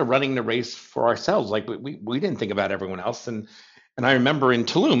just sort of running the race for ourselves. Like we didn't think about everyone else. And I remember in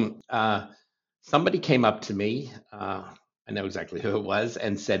Tulum, somebody came up to me. I know exactly who it was,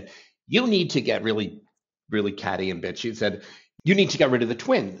 and said, "You need to get really, really catty and bitchy." He said, "You need to get rid of the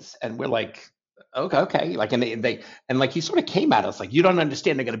twins." And we're like, okay. Like, and they and like he sort of came at us like, "You don't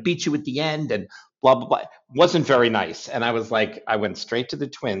understand. They're going to beat you at the end," and blah blah blah. Wasn't very nice. And I was like, I went straight to the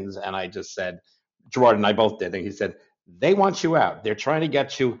twins, and I just said, Gerard and I both did, and he said, "They want you out. They're trying to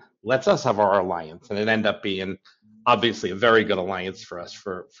get you. Let's us have our alliance." And it ended up being obviously a very good alliance for us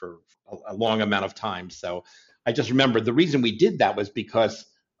for a long amount of time. So I just remember the reason we did that was because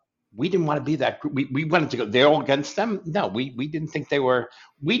we didn't want to be that group. We wanted to go. They're all against them. No, we didn't think they were.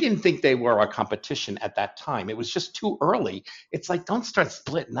 We didn't think they were a competition at that time. It was just too early. It's like, don't start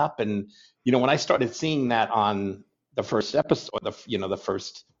splitting up. And when I started seeing that on the first episode, the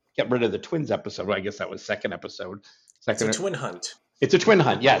first get rid of the twins episode. Well, I guess that was second episode. It's a twin hunt. It's a twin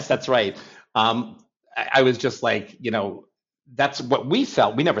hunt. Yes, that's right. I was just like, that's what we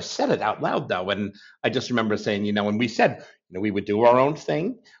felt. We never said it out loud though. And I just remember saying, when we said, we would do our own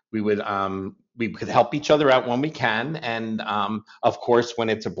thing. We could help each other out when we can. And of course, when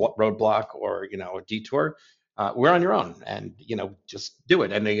it's a roadblock or, a detour, we're on your own and, just do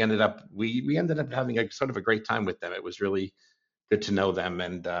it. And we ended up having a sort of a great time with them. It was really good to know them.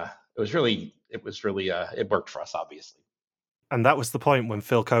 And it worked for us, obviously. And that was the point when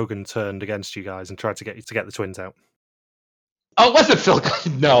Phil Kogan turned against you guys and tried to get the twins out. Oh, was it Phil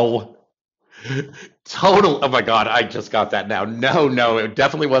Kogan? No. Total. Oh my God, I just got that now. No, it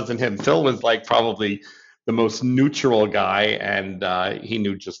definitely wasn't him. Phil was like probably the most neutral guy, and he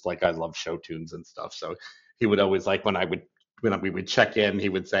knew just like I love show tunes and stuff. So he would always like when we would check in, he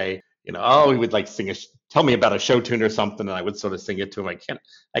would say, he would like tell me about a show tune or something, and I would sort of sing it to him.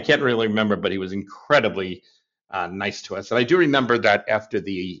 I can't really remember, but he was incredibly nice to us. And I do remember that after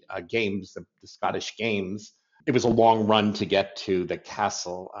the games, the Scottish games, it was a long run to get to the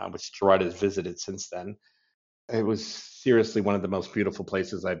castle, which Gerard has visited since then. It was seriously one of the most beautiful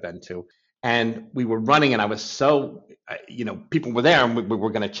places I've been to. And we were running, and I was so, people were there, and we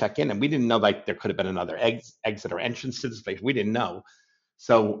were going to check in, and we didn't know like there could have been another exit or entrance to this place. We didn't know.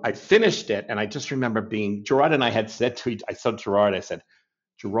 So I finished it, and I just remember Gerard and I had said I said to Gerard, I said,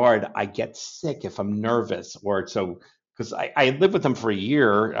 "Gerard, I get sick if I'm nervous," or so, because I had lived with him for a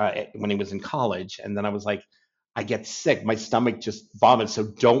year when he was in college, and then I was like, I get sick. My stomach just vomits.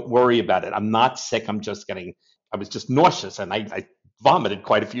 So don't worry about it. I'm not sick. I was just nauseous, and I vomited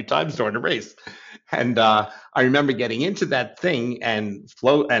quite a few times during the race. And I remember getting into that thing and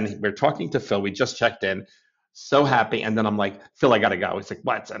we're talking to Phil. We just checked in, so happy. And then I'm like, "Phil, I gotta go." He's like,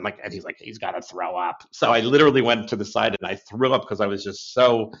 "What?" And he's like, "He's gotta throw up." So I literally went to the side and I threw up because I was just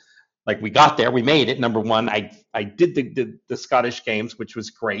so, like, we got there, we made it. Number one, I did the Scottish games, which was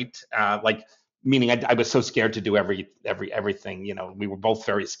great. Like, meaning I was so scared to do everything. We were both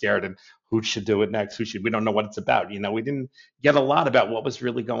very scared, and who should do it next? We don't know what it's about. We didn't get a lot about what was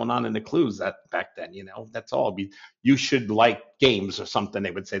really going on in the clues that back then. That's all. You should like games or something.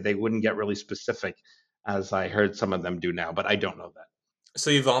 They would say. They wouldn't get really specific, as I heard some of them do now, but I don't know that. So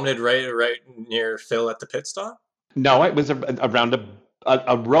you vomited right near Phil at the pit stop? No, it was around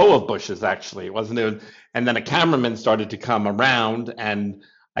a row of bushes, actually. It wasn't even, and then a cameraman started to come around, and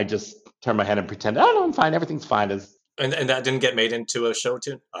I just turned my head and pretended, oh, no, I'm fine. Everything's fine. And that didn't get made into a show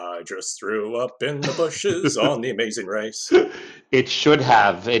tune? I just threw up in the bushes on The Amazing Race. It should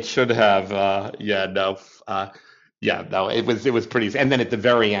have. No. It was pretty. And then at the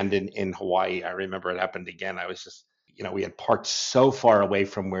very end in Hawaii, I remember it happened again. I was just, we had parked so far away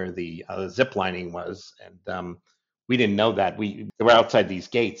from where the zip lining was, and we didn't know that. We were outside these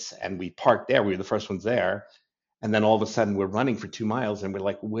gates, and we parked there. We were the first ones there. And then all of a sudden, we're running for 2 miles, and we're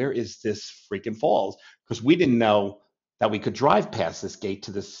like, where is this freaking falls? Because we didn't know that we could drive past this gate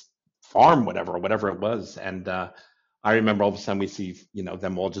to this farm, whatever it was. And I remember all of a sudden we see,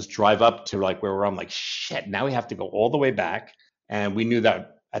 them all just drive up to like where we're. I'm like, shit, now we have to go all the way back. And we knew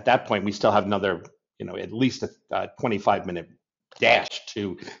that at that point, we still have another, at least a 25-minute dash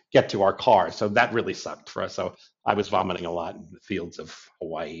to get to our car. So that really sucked for us. So I was vomiting a lot in the fields of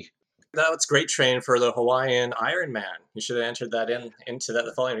Hawaii. That's great training for the Hawaiian Ironman. You should have entered that into that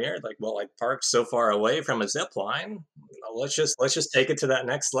the following year. Like, well, I parked so far away from a zip line. Let's just take it to that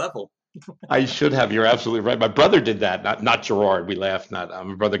next level. I should have. You're absolutely right. My brother did that. Not Gerard. We laughed. Not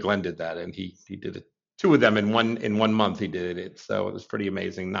my brother Glenn did that, and he did it. 2 of them in one month. He did it. So it was pretty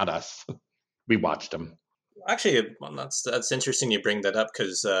amazing. Not us. We watched him. Actually, well, that's interesting. You bring that up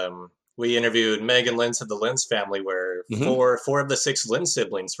because we interviewed Megan Lentz of the Lentz family, where four of the 6 Lentz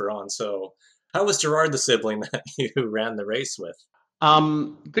siblings were on. So how was Gerard the sibling that you ran the race with?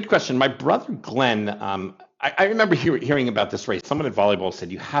 Good question. My brother Glenn, I remember hearing about this race. Someone at volleyball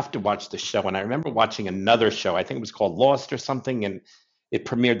said, you have to watch the show. And I remember watching another show. I think it was called Lost or something. And it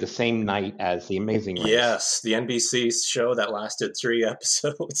premiered the same night as The Amazing Race. Yes, the NBC show that lasted 3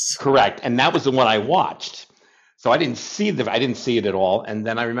 episodes. Correct. And that was the one I watched. So I didn't see it at all. And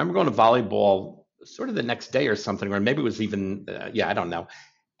then I remember going to volleyball sort of the next day or something, or maybe it was even, I don't know.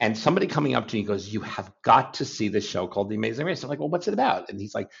 And somebody coming up to me goes, you have got to see this show called The Amazing Race. I'm like, well, what's it about? And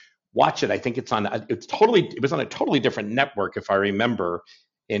he's like, watch it. I think it was on a totally different network, if I remember,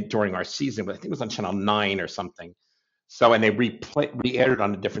 during our season, but I think it was on Channel 9 or something. So, and they re-aired it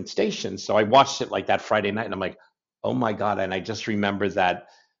on a different station. So I watched it like that Friday night, and I'm like, oh my God. And I just remember that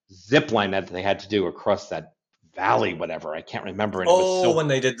zip line that they had to do across that valley, whatever. I can't remember. And when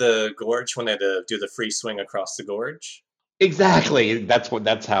they did the gorge, when they had to do the free swing across the gorge. Exactly.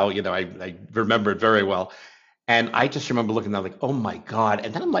 That's how, I remember it very well. And I just remember looking at like, oh my God.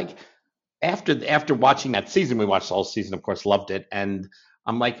 And then I'm like, after watching that season, we watched the whole season, of course, loved it. And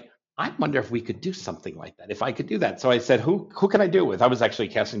I'm like, I wonder if we could do something like that, if I could do that. So I said, who can I do it with? I was actually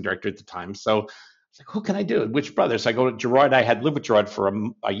a casting director at the time. So I was like, who can I do it? Which brother? So I go to Gerard. I had lived with Gerard for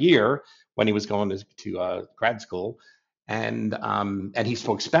a year when he was going to grad school. And he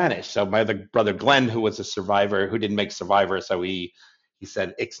spoke Spanish. So my other brother, Glenn, who was a survivor, who didn't make Survivor, so he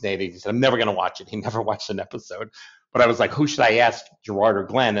said, Ixnay. He said, I'm never going to watch it. He never watched an episode. But I was like, who should I ask, Gerard or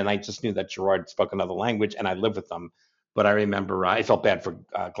Glenn? And I just knew that Gerard spoke another language, and I lived with them. But I remember I felt bad for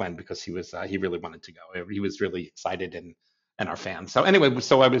Glenn because he really wanted to go. He was really excited and our fan. So anyway,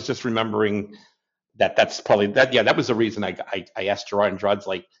 so I was just remembering that's probably that. Yeah, that was the reason I asked Gerard, and Gerard's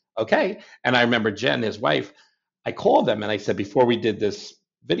like, okay. And I remember Jen, his wife, I called them and I said, before we did this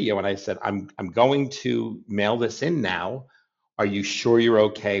video, and I said, I'm going to mail this in now. Are you sure you're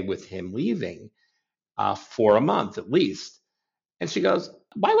okay with him leaving for a month at least? And she goes,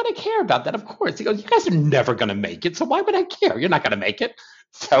 why would I care about that? Of course. He goes, you guys are never going to make it. So why would I care? You're not going to make it.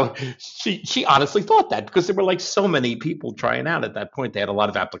 So she honestly thought that because there were like so many people trying out at that point. They had a lot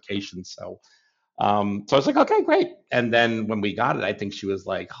of applications. So I was like, okay, great. And then when we got it, I think she was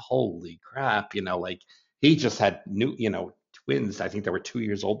like, holy crap, like he just had twins. I think they were 2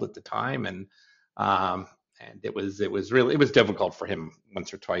 years old at the time. And it was difficult for him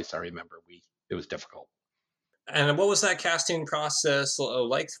once or twice. I remember it was difficult. And what was that casting process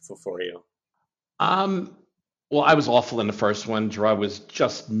like for you? Well, I was awful in the first one. Gerard was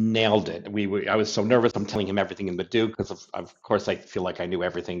just nailed it. I was so nervous. I'm telling him everything he would do because of course I feel like I knew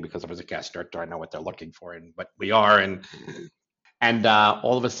everything because I was a cast director. I know what they're looking for and what we are. And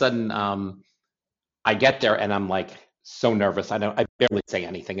all of a sudden I get there and I'm like so nervous. I barely say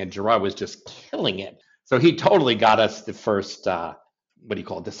anything. And Gerard was just killing it. So he totally got us the first,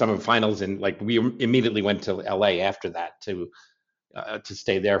 the summer finals. And like we immediately went to LA after that to to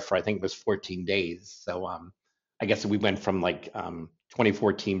stay there for, I think it was 14 days. So I guess we went from like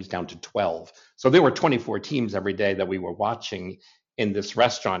 24 teams down to 12. So there were 24 teams every day that we were watching in this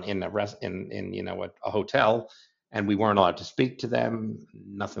restaurant in a hotel, and we weren't allowed to speak to them,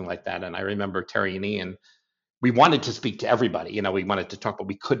 nothing like that. And I remember Terry and Ian, we wanted to speak to everybody. We wanted to talk, but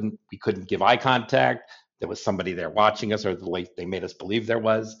we couldn't give eye contact. There was somebody there watching us, or they made us believe there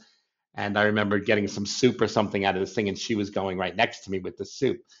was. And I remember getting some soup or something out of this thing, and she was going right next to me with the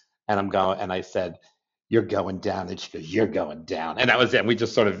soup. And I said, "You're going down." And she goes, "You're going down." And that was it. We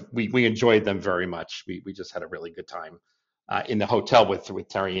just sort of, we enjoyed them very much. We just had a really good time in the hotel with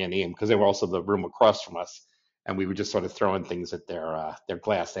Terry and Ian, because they were also the room across from us. And we were just sort of throwing things at their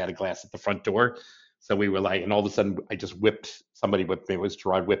glass. They had a glass at the front door. So we were like, and all of a sudden somebody whipped me, it was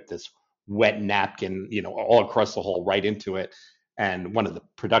Gerard, whipped this wet napkin, all across the hall right into it. And one of the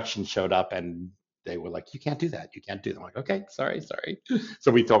production showed up, and they were like, "You can't do that. You can't do that." I'm like, "Okay, sorry."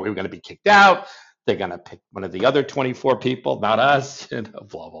 So we thought we were going to be kicked out. They're going to pick one of the other 24 people, not us, blah,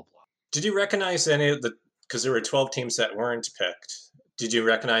 blah, blah. Did you recognize any of because there were 12 teams that weren't picked. Did you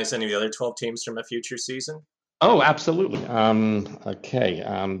recognize any of the other 12 teams from a future season? Oh, absolutely. Okay.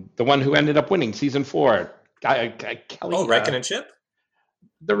 The one who ended up winning season 4, Kelly. Oh, Riken and Chip?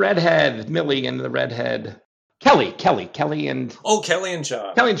 The redhead, Millie, and the redhead. Kelly and Kelly and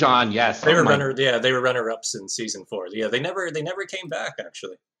John. Kelly and John, yes. They were runner-ups in season 4. Yeah, they never came back,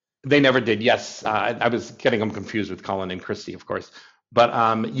 actually. They never did. Yes, I was getting them confused with Colin and Christy, of course.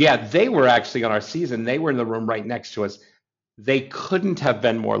 But they were actually on our season. They were in the room right next to us. They couldn't have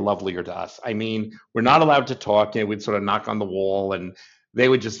been more lovelier to us. I mean, we're not allowed to talk. We'd sort of knock on the wall, and they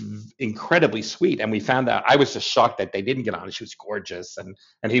were just incredibly sweet. And we found out, I was just shocked that they didn't get on. She was gorgeous,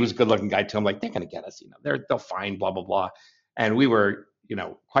 and he was a good-looking guy too. I'm like, they're going to get us. They'll find blah blah blah. And we were,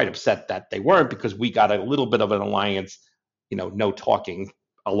 quite upset that they weren't, because we got a little bit of an alliance, no talking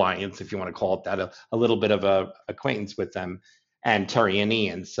alliance, if you want to call it that, a little bit of a acquaintance with them, and Terry and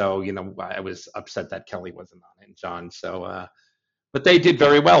Ian. So, I was upset that Kelly wasn't on it, and John. So, but they did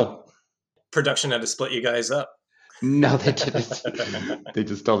very well. Production had to split you guys up. No, they didn't. They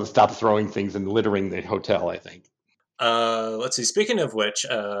just told us to stop throwing things and littering the hotel, I think. Let's see. Speaking of which,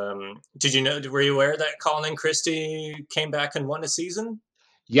 were you aware that Colin and Christy came back and won a season?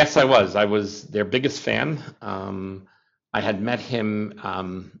 Yes, I was. I was their biggest fan. I had met him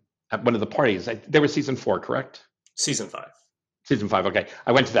at one of the parties. They were season 4, correct? Season 5. Season 5, okay.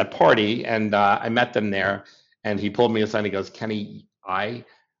 I went to that party, and I met them there, and he pulled me aside and he goes, "Kenny, I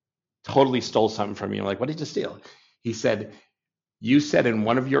totally stole something from you." I'm like, "What did you steal?" He said, "You said in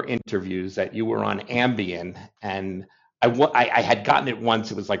one of your interviews that you were on Ambien," and I had gotten it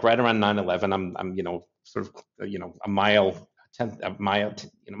once. It was like right around 9/11. I'm sort of a mile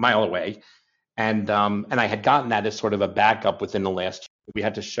away, and I had gotten that as sort of a backup within the last year. We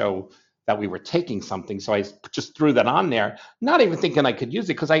had to show that we were taking something, so I just threw that on there, not even thinking I could use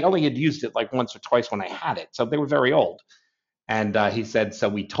it, because I only had used it like once or twice when I had it, so they were very old. And he said, so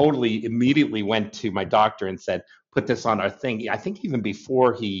we totally immediately went to my doctor and said, "Put this on our thing." I think even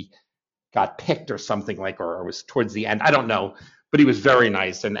before he got picked or something, or it was towards the end, I don't know, but he was very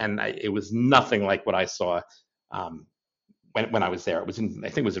nice, and it was nothing like what I saw when I was there. I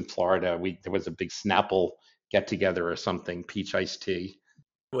think it was in Florida. There was a big Snapple get together or something, peach iced tea.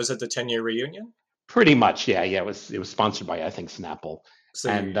 Was it the 10-year reunion? Pretty much, yeah. It was sponsored by, I think, Snapple, So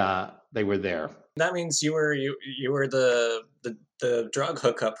and they were there. That means you were the drug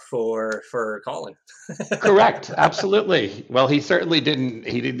hookup for Colin. Correct, absolutely. Well, he certainly didn't.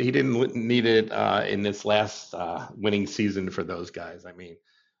 He didn't need it in this last winning season for those guys. I mean,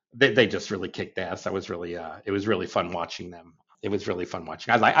 they just really kicked ass. It was really fun watching them. It was really fun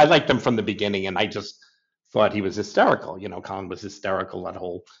watching. I liked them from the beginning, and I just thought he was hysterical. Colin was hysterical, that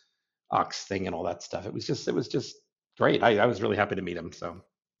whole Ox thing and all that stuff. It was just great. I was really happy to meet him.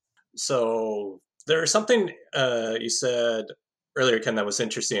 So there's something you said earlier, Ken, that was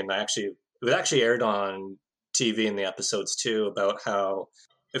interesting. And it was actually aired on TV in the episodes too, about how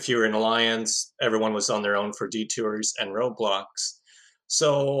if you were in Alliance, everyone was on their own for detours and roadblocks.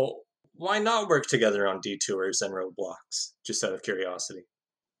 So why not work together on detours and roadblocks? Just out of curiosity.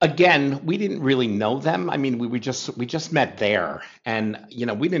 Again, we didn't really know them. I mean, we just met there, and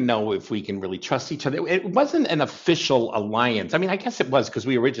we didn't know if we can really trust each other. It wasn't an official alliance. I mean, I guess it was, because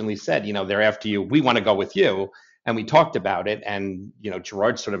we originally said, they're after you. We want to go with you, and we talked about it. And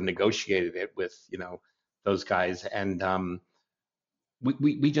Gerard sort of negotiated it with those guys, and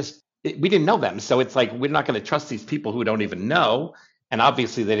we didn't know them, so it's like we're not going to trust these people who we don't even know. And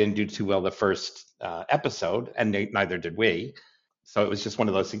obviously, they didn't do too well the first episode, and neither did we. So it was just one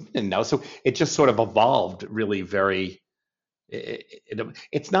of those things we didn't know. So it just sort of evolved really very,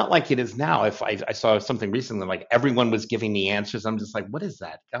 It's not like it is now. If I saw something recently, like everyone was giving me answers, I'm just like, what is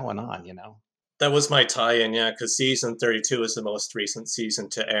that going on? That was my tie-in, yeah, because season 32 is the most recent season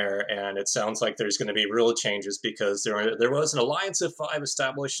to air, and it sounds like there's going to be real changes because there was an alliance of 5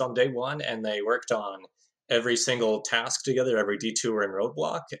 established on day 1, and they worked on every single task together, every detour and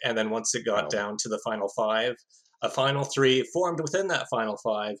roadblock, and then once it got down to the final 5, a final 3 formed within that final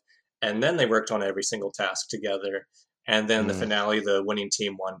 5, and then they worked on every single task together, and then the finale, the winning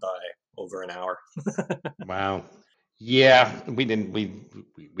team won by over an hour. Wow. Yeah, we didn't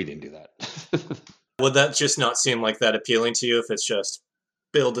do that. Would that just not seem like that appealing to you if it's just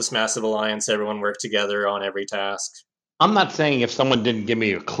build this massive alliance, everyone work together on every task? I'm not saying if someone didn't give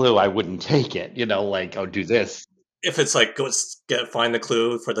me a clue, I wouldn't take it, like, oh, do this. If it's like, find the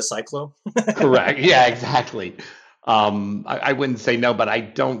clue for the cyclo? Correct. Yeah, exactly. I wouldn't say no, but I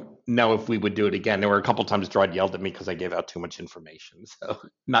don't know if we would do it again. There were a couple times Gerard yelled at me because I gave out too much information. So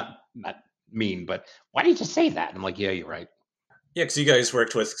not mean, but why did you say that? I'm like, yeah, you're right. Yeah, because you guys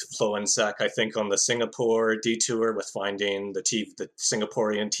worked with Flo and Zach, I think, on the Singapore detour with finding the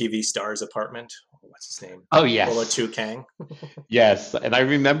Singaporean TV star's apartment. What's his name? Oh, yes. Bola Chu Kang. Yes, and I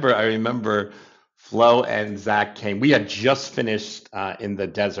remember Flo and Zach came. We had just finished in the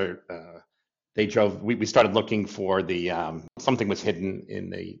desert. They drove. We started looking for the something was hidden in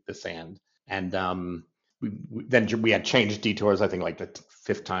the sand, and then we had changed detours. I think like the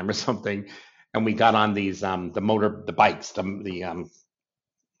 5th time or something, and we got on these the bikes, the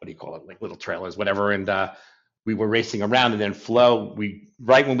what do you call it, like little trailers, whatever, and we were racing around, and then Flo,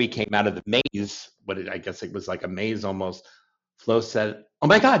 right when we came out of the maze, I guess it was like a maze almost. Flo said, "Oh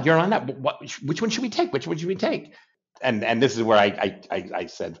my God, you're on that! Which one should we take? Which one should we take?" And this is where I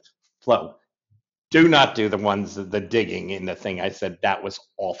said, "Flo, do not do the digging in the thing." I said that was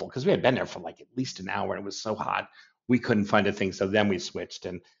awful because we had been there for like at least an hour and it was so hot we couldn't find a thing. So then we switched,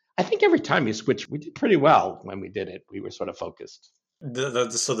 and I think every time we switched, we did pretty well when we did it. We were sort of focused.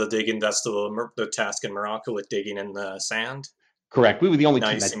 So the digging, that's the task in Morocco with digging in the sand? Correct. We were the only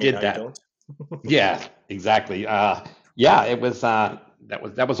team that did that. Yeah, exactly. Yeah, it was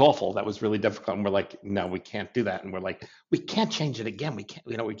that was awful. That was really difficult. And we're like, no, we can't do that. And we're like, we can't change it again. We can't,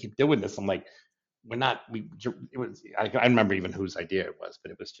 we keep doing this. I'm like, we're not, it was, I remember even whose idea it was,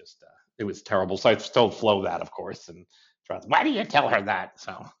 but it was just, it was terrible. So I told Flo that, of course. And why do you tell her that?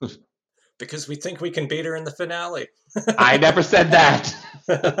 So because we think we can beat her in the finale. I never said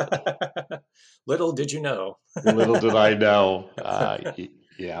that. Little did you know. Little did I know.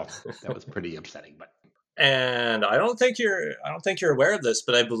 Yeah, that was pretty upsetting. But and I don't think you're aware of this,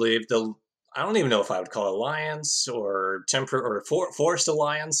 but I believe I don't even know if I would call it alliance or forced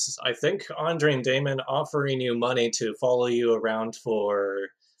alliance. I think Andre and Damon offering you money to follow you around for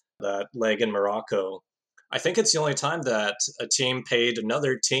that leg in Morocco. I think it's the only time that a team paid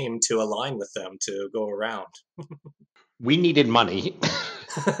another team to align with them to go around. We needed money.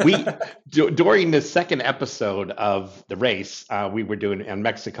 During the second episode of the race, we were doing in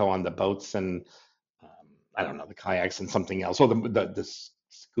Mexico on the boats and I don't know, the kayaks and something else, or the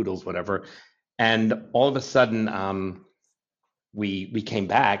scooters, whatever. And all of a sudden, we came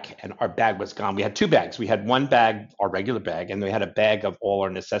back and our bag was gone. We had 2 bags. We had one bag, our regular bag, and we had a bag of all our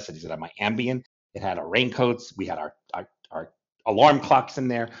necessities. It had my Ambien, it had our raincoats, we had our alarm clocks in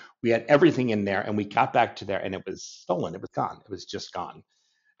there. We had everything in there, and we got back to there, and it was stolen. It was gone. It was just gone.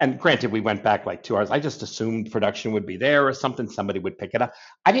 And granted, we went back like 2 hours. I just assumed production would be there or something. Somebody would pick it up.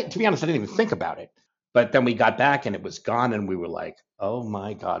 To be honest, I didn't even think about it. But then we got back and it was gone, and we were like, oh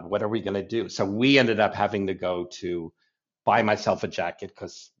my God, what are we going to do? So we ended up having to go to buy myself a jacket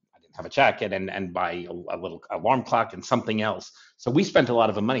because I didn't have a jacket, and buy a little alarm clock and something else. So we spent a lot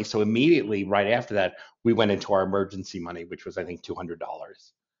of money. So immediately right after that, we went into our emergency money, which was, I think, $200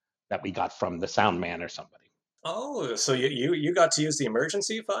 that we got from the sound man or somebody. Oh, so you got to use the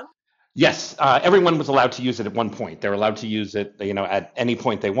emergency fund? Yes, everyone was allowed to use it at one point. They're allowed to use it, at any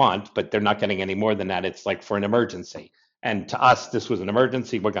point they want, but they're not getting any more than that. It's like for an emergency. And to us, this was an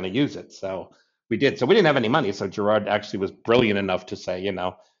emergency. We're going to use it. So we did. So we didn't have any money. So Gerard actually was brilliant enough to say,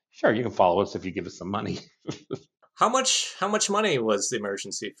 sure, you can follow us if you give us some money. How much money was the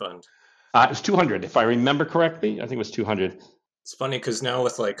emergency fund? It was 200, if I remember correctly. I think it was 200. It's funny because now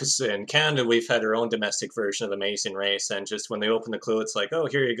because in Canada, we've had our own domestic version of Amazing Race. And just when they open the clue, it's like, oh,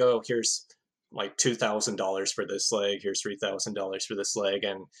 here you go. Here's like $2,000 for this leg. Here's $3,000 for this leg.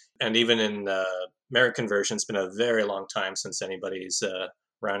 And even in the American version, it's been a very long time since anybody's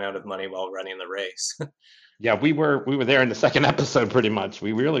run out of money while running the race. Yeah, we were there in the second episode pretty much.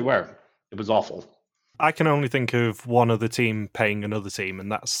 We really were. It was awful. I can only think of one other team paying another team,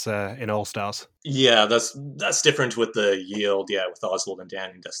 and that's in All Stars. Yeah, that's different with the yield. Yeah, with Oswald and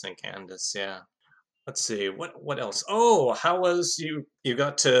Danny, Dustin and Candace. Yeah. Let's see what else. Oh, how was you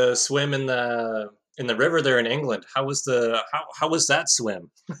got to swim in the river there in England? How was how was that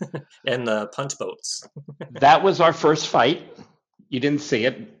swim and the punt boats? That was our first fight. You didn't see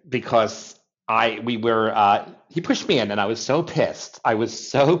it because he pushed me in and I was so pissed. I was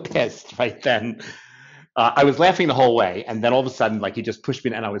so pissed right then. I was laughing the whole way, and then all of a sudden, like, he just pushed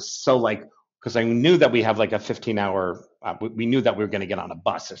me in, and I was so like, because I knew that we have like a 15-hour. We knew that we were going to get on a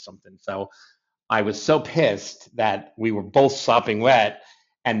bus or something. So I was so pissed that we were both sopping wet,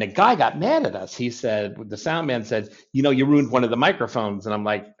 and the guy got mad at us. He said, the sound man said, you ruined one of the microphones, and I'm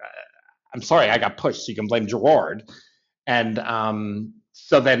like, I'm sorry, I got pushed, so you can blame Gerard. And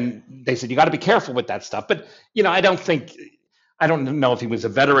so then they said, you got to be careful with that stuff. But I don't know if he was a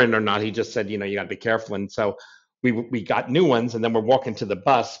veteran or not. He just said, you got to be careful. And so we got new ones, and then we're walking to the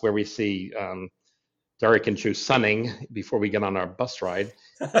bus where we see Derek and Drew sunning before we get on our bus ride.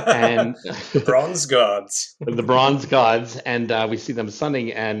 And the Bronze Gods. The Bronze Gods. And we see them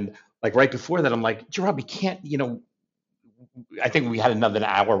sunning. And like right before that, I'm like, Gerard, we can't, I think we had another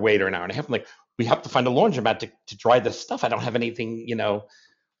hour wait or an hour and a half. I'm like, we have to find a laundromat to dry this stuff. I don't have anything,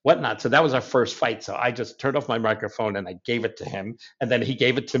 whatnot. So that was our first fight. So I just turned off my microphone and I gave it to him, and then he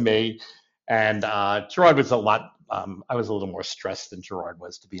gave it to me. And Gerard was I was a little more stressed than Gerard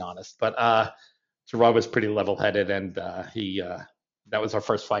was, to be honest. But Gerard was pretty level-headed, and that was our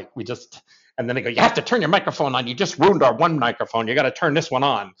first fight. And then they go, you have to turn your microphone on. You just ruined our one microphone. You got to turn this one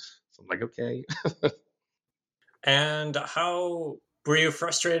on. So I'm like, okay. And how were you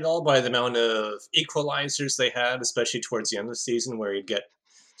frustrated at all by the amount of equalizers they had, especially towards the end of the season, where you'd get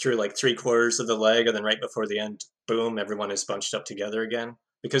through like 3/4 of the leg, and then right before the end, boom, everyone is bunched up together again?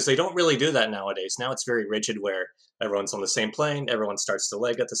 Because they don't really do that nowadays. Now it's very rigid, where everyone's on the same plane, everyone starts the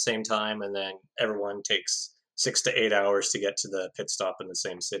leg at the same time, and then everyone takes 6 to 8 hours to get to the pit stop in the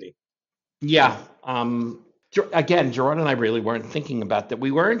same city. Yeah. Again, Gerard and I really weren't thinking about that.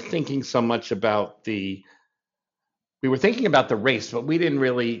 We weren't thinking so much about we were thinking about the race, but we didn't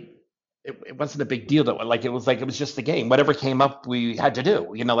really, it wasn't a big deal. It was just the game. Whatever came up, we had to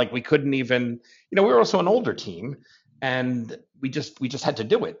do, like we couldn't even, we were also an older team, and we just had to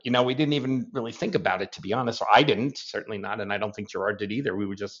do it. We didn't even really think about it, to be honest, or I didn't, certainly not. And I don't think Gerard did either. We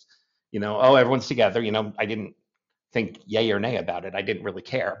were just, oh, everyone's together. I didn't think yay or nay about it. I didn't really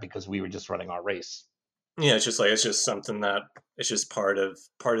care because we were just running our race. Yeah. It's just something that it's just part of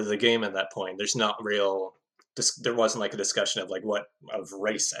the game at that point. There's not real, there wasn't like a discussion of like what of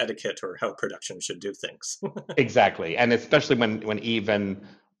race etiquette or how production should do things. Exactly. And especially when Eve and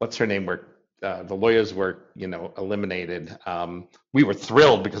what's her name were, the lawyers were, eliminated. We were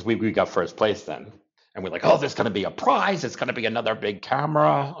thrilled because we got first place then. And we're like, oh, there's going to be a prize. It's going to be another big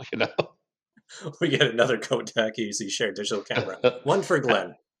camera, We get another Kodak Easy shared digital camera. One for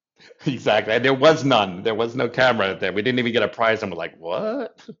Glenn. Exactly. And there was none. There was no camera there. We didn't even get a prize. And we're like,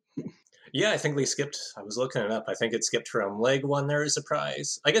 what? Yeah, I think we skipped. I was looking it up. I think it skipped from leg one there as a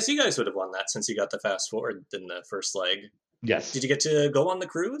prize. I guess you guys would have won that since you got the fast forward in the first leg. Yes. Did you get to go on the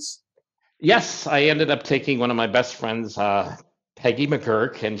cruise? Yes. I ended up taking one of my best friends, Peggy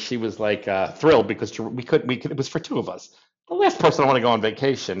McGurk, and she was like thrilled because we could, it was for two of us. The last person I want to go on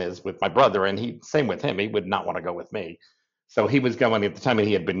vacation is with my brother, and same with him. He would not want to go with me. So he was going at the time, and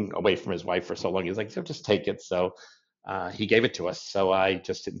he had been away from his wife for so long. He was like, so just take it. So he gave it to us. So I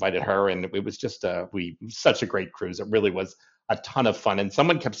just invited her, and it was just such a great cruise. It really was a ton of fun. And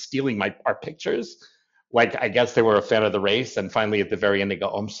someone kept stealing our pictures. Like, I guess they were a fan of the race. And finally at the very end, they go,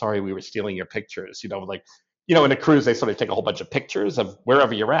 oh, I'm sorry, we were stealing your pictures. In a cruise, they sort of take a whole bunch of pictures of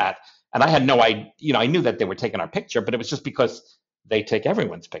wherever you're at. And I had no idea, I knew that they were taking our picture, but it was just because they take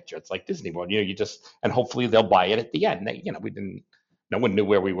everyone's picture. It's like Disney World, and hopefully they'll buy it at the end. No one knew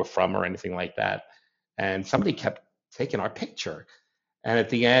where we were from or anything like that. And somebody kept taking our picture. And at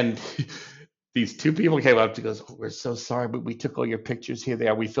the end, these two people came up to us, oh, we're so sorry, but we took all your pictures. Here they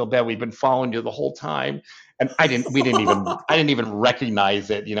are. We feel bad. We've been following you the whole time. And I didn't even recognize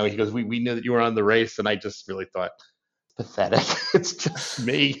it. He goes, we knew that you were on the race. And I just really thought, pathetic. It's just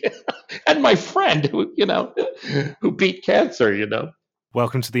me and my friend who beat cancer,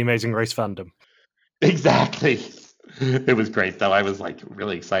 Welcome to the Amazing Race fandom. Exactly. It was great though. I was like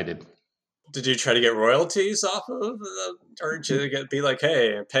really excited. Did you try to get royalties off of or did you be like,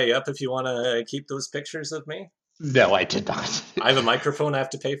 hey, pay up if you want to keep those pictures of me? No, I did not. I have a microphone I have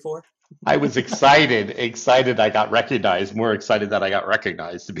to pay for? I was excited I got recognized, more excited that I got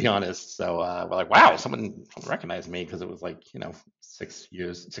recognized, to be honest. So we're like, wow, someone recognized me, because it was like,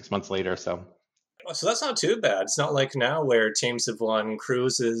 6 months later. So So that's not too bad. It's not like now where teams have won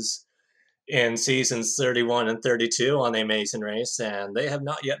cruises in seasons 31 and 32 on the Amazing Race, and they have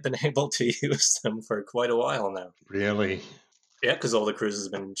not yet been able to use them for quite a while now. Really? Yeah, because all the cruises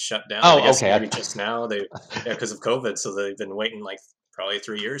have been shut down. Oh, I guess okay. maybe just now because of COVID, so they've been waiting like probably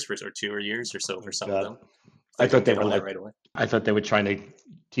 3 years or 2 years or so for some of them. I thought they get were on that like, right away. I thought they were trying to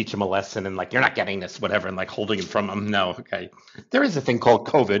teach him a lesson and like, you're not getting this, whatever, and like holding it from him. No, okay. There is a thing called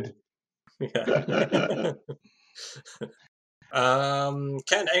COVID. Yeah.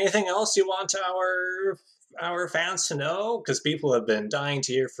 Ken, anything else you want our fans to know? Because people have been dying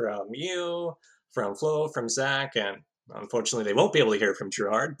to hear from you, from Flo, from Zach, and unfortunately they won't be able to hear from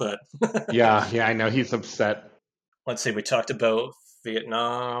Gerard. But yeah, I know he's upset. Let's see, we talked about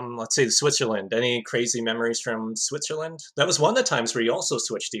Vietnam. Let's see, Switzerland. Any crazy memories from Switzerland? That was one of the times where you also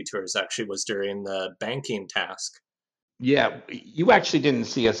switched detours. Actually, was during the banking task. Yeah, you actually didn't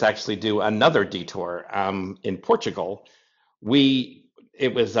see us actually do another detour in Portugal.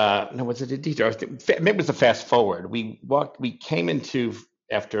 It was was it a detour? It was a fast forward. We came into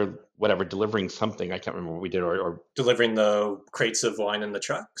after whatever delivering something. I can't remember what we did or delivering the crates of wine in the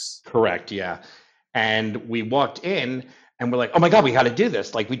trucks. Correct, yeah. And we walked in and we're like, oh my God, we got to do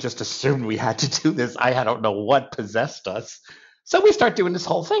this. Like we just assumed we had to do this. I don't know what possessed us. So we start doing this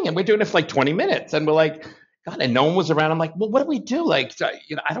whole thing and we're doing it for like 20 minutes and we're like, God, and no one was around. I'm like, well, what do we do? Like,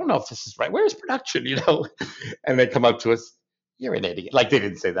 I don't know if this is right. Where's production? And they come up to us, you're an idiot. Like they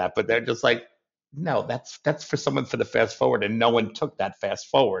didn't say that, but they're just like, no, that's for someone for the fast forward. And no one took that fast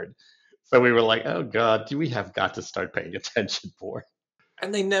forward. So we were like, oh God, we have got to start paying attention more.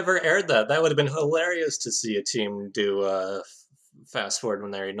 And they never aired that. That would have been hilarious to see a team do fast forward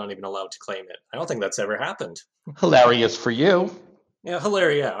when they're not even allowed to claim it. I don't think that's ever happened. Hilarious for you. Yeah,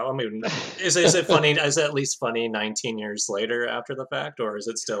 hilarious. Yeah. I mean, is it funny? Is it at least funny 19 years later after the fact? Or is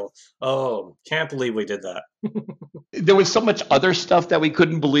it still, oh, can't believe we did that? There was so much other stuff that we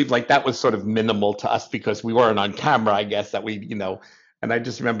couldn't believe. Like that was sort of minimal to us because we weren't on camera, I guess, that we, and I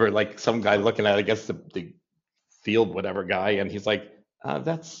just remember like some guy looking at, I guess, the field, whatever guy. And he's like,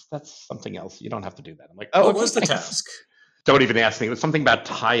 that's something else. You don't have to do that. I'm like, oh, what was the task? Don't even ask me. It was something about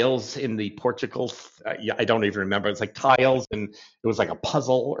tiles in the Portugal. I don't even remember. It's like tiles, and it was like a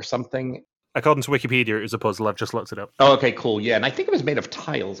puzzle or something. According to Wikipedia, it was a puzzle. I've just looked it up. Oh, okay, cool. Yeah, and I think it was made of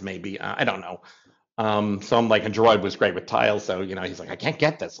tiles, maybe. I don't know. So I'm like, and Gerard was great with tiles, so he's like, I can't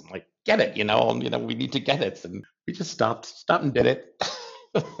get this. I'm like, get it, we need to get it, and we just stopped and did it.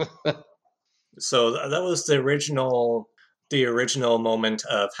 So that was the original moment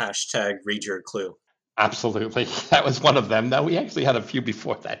of hashtag read your clue. Absolutely. That was one of them. No, we actually had a few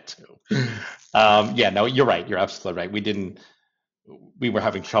before that too. No, you're right. You're absolutely right. We were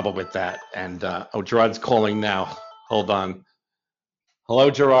having trouble with that. And Gerard's calling now. Hold on. Hello,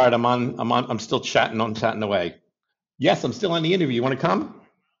 Gerard. I'm still chatting away. Yes, I'm still on the interview. You want to come?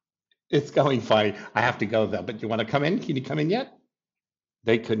 It's going fine. I have to go though, but you want to come in? Can you come in yet?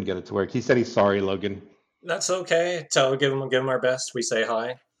 They couldn't get it to work. He said he's sorry, Logan. That's okay. Give him our best. We say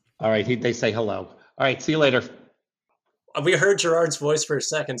hi. All right. They say hello. All right, see you later. We heard Gerard's voice for a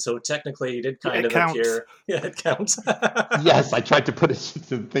second, so technically he did kind of appear. Yeah, it counts. Yes, I tried to put it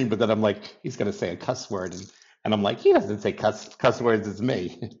to the thing, but then I'm like, he's going to say a cuss word. And I'm like, he doesn't say cuss words, it's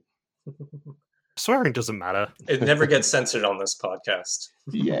me. Swearing doesn't matter. It never gets censored on this podcast.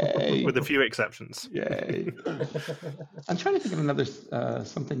 Yay. With a few exceptions. Yay. I'm trying to think of another,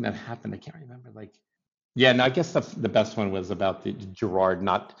 something that happened. I can't remember. I guess the best one was about the Gerard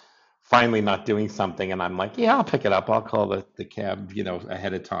finally not doing something, and I'm like, yeah, I'll pick it up. I'll call the cab,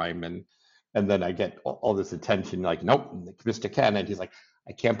 ahead of time, and then I get all this attention, like, nope, Mr. Ken, and he's like,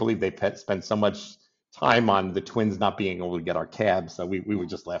 I can't believe they spent so much time on the twins not being able to get our cab. So we were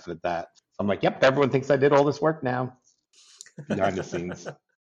just laughing at that. So I'm like, yep, everyone thinks I did all this work now behind the scenes.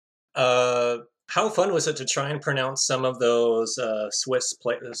 How fun was it to try and pronounce some of those Swiss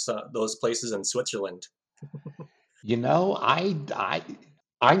places, those places in Switzerland?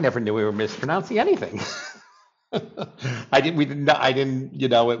 I never knew we were mispronouncing anything. We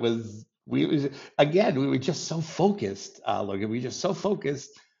were just so focused, Logan. We were just so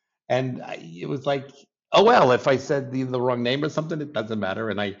focused. And it was like, oh, well, if I said the wrong name or something, it doesn't matter.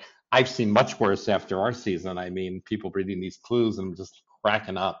 And I've seen much worse after our season. I mean, people reading these clues and just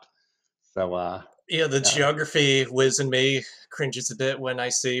cracking up. So, the geography whiz in me cringes a bit when I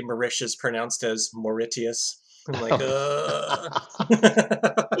see Mauritius pronounced as Mauritius. I'm like,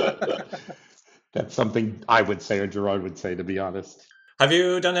 That's something I would say or Gerard would say, to be honest. Have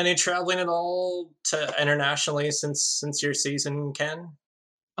you done any traveling at all internationally since your season, Ken?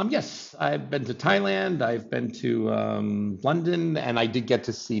 Yes, I've been to Thailand. I've been to London, and I did get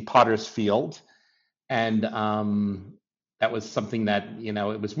to see Potter's Field. and that was something that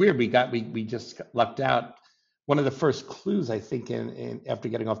it was weird. We just lucked out. One of the first clues I think in after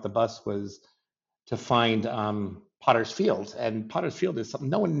getting off the bus was to find Potter's Field, and Potter's Field is something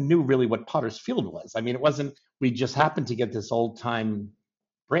no one knew really what Potter's Field was. I mean, it wasn't. We just happened to get this old time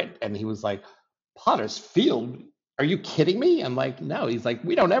Brit, and he was like, "Potter's Field? Are you kidding me?" I'm like, "No." He's like,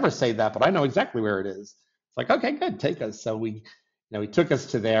 "We don't ever say that, but I know exactly where it is." It's like, "Okay, good, take us." So he took us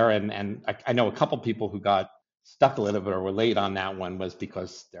to there, and I know a couple people who got stuck a little bit or were late on that one was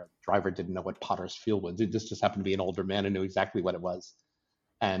because their driver didn't know what Potter's Field was. This just happened to be an older man who knew exactly what it was.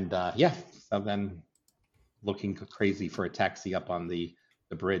 And yeah, so then looking crazy for a taxi up on the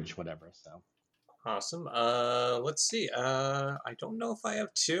bridge, whatever. So Awesome. Let's see. I don't know if I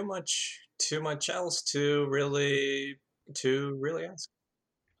have too much else to really ask.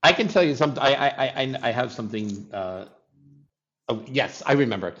 I can tell you something. I have something. Oh yes, I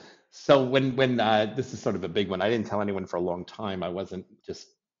remember. So when this is sort of a big one. I didn't tell anyone for a long time. I wasn't just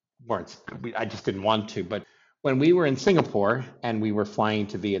weren't. I just didn't want to. But when we were in Singapore and we were flying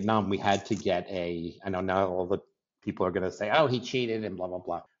to Vietnam, we had to get a. I know now all the people are going to say, "Oh, he cheated," and blah blah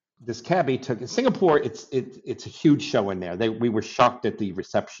blah. This cabbie took Singapore. It's a huge show in there. We were shocked at the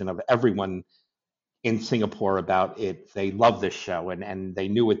reception of everyone in Singapore about it. They loved this show, and they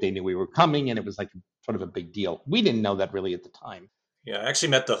knew what they knew we were coming, and it was like sort of a big deal. We didn't know that really at the time. Yeah, I actually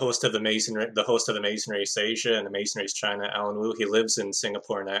met the host of Amazing Race Asia and Amazing Race China, Alan Wu. He lives in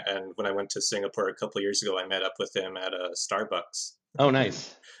Singapore, and when I went to Singapore a couple of years ago, I met up with him at a Starbucks. Oh,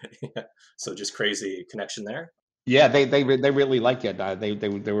 nice. Yeah, so just crazy connection there. Yeah, they really like it.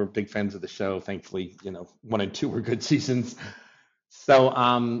 They were big fans of the show. Thankfully, 1 and 2 were good seasons. So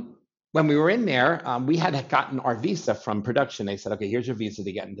when we were in there, we had gotten our visa from production. They said, "Okay, here's your visa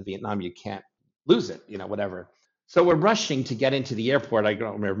to get into Vietnam. You can't lose it, whatever." So we're rushing to get into the airport. I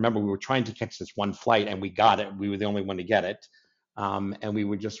don't remember, we were trying to catch this one flight and we got it. We were the only one to get it. And we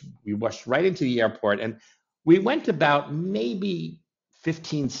rushed right into the airport, and we went about maybe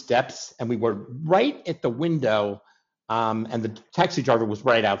 15 steps, and we were right at the window, and the taxi driver was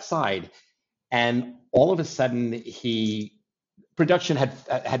right outside. And all of a sudden, production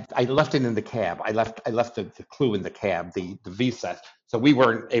had I left it in the cab. I left the clue in the cab, the visa, so we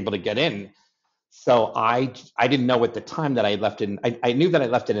weren't able to get in. So I didn't know at the time that I left it. I knew that I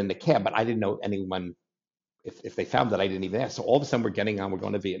left it in the cab, but I didn't know anyone if they found that I didn't even ask. So all of a sudden we're getting on, we're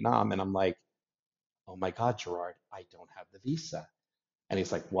going to Vietnam, and I'm like, "Oh my God, Gerard, I don't have the visa." And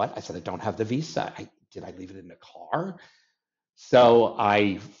he's like, "What?" I said, "I don't have the visa. Did I leave it in the car?" So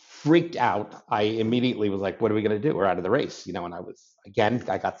I freaked out. I immediately was like, "What are we going to do? We're out of the race." And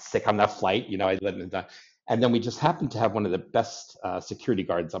I got sick on that flight. And then we just happened to have one of the best security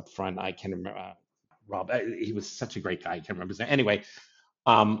guards up front. I can remember, Rob. He was such a great guy. I can't remember his name. Anyway,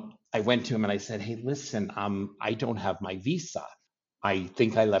 I went to him and I said, "Hey, listen, I don't have my visa. I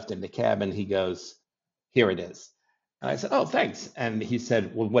think I left it in the cab." And he goes, "Here it is." And I said, "Oh, thanks." And he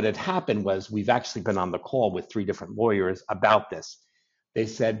said, "Well, what had happened was we've actually been on the call with 3 different lawyers about this." They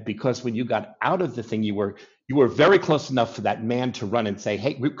said, because when you got out of the thing, you were very close enough for that man to run and say,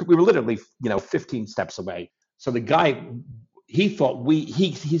 "Hey," we were literally, 15 steps away. So the guy, he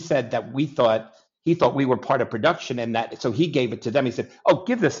said that he thought we were part of production, and so he gave it to them. He said, "Oh,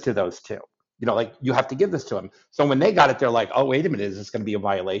 give this to those 2. Like you have to give this to them." So when they got it, they're like, "Oh, wait a minute, is this going to be a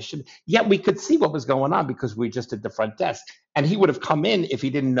violation?" Yet we could see what was going on because we were just at the front desk, and he would have come in if he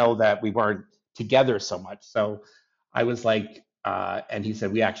didn't know that we weren't together so much. So I was like, and he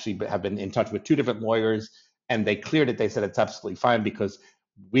said, "We actually have been in touch with 2 different lawyers, and they cleared it." They said it's absolutely fine because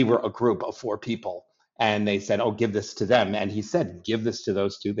we were a group of 4 people, and they said, "Oh, give this to them." And he said, "Give this to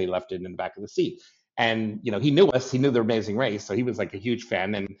those 2." They left it in the back of the seat. And he knew us. He knew the Amazing Race, so he was like a huge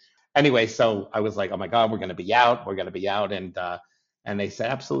fan. And anyway, so I was like, "Oh my God, we're going to be out. We're going to be out." And they said,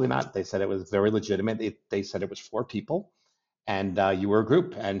 "Absolutely not." They said it was very legitimate. They said it was 4 people, and you were a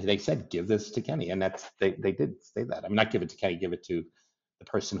group. And they said, "Give this to Kenny." And they did say that. I mean, not give it to Kenny, give it to the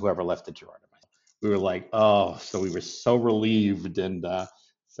person, whoever left it, Gerard. We were like, "Oh," so we were so relieved. And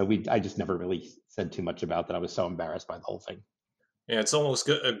so I just never really said too much about that. I was so embarrassed by the whole thing. Yeah, it's almost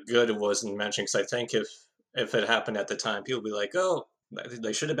good it wasn't mentioned, because I think if it happened at the time, people would be like, "Oh,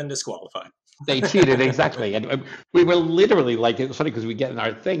 they should have been disqualified." They cheated, exactly. And we were literally like, it was funny because we get in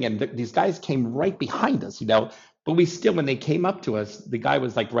our thing, and these guys came right behind us, but we still, when they came up to us, the guy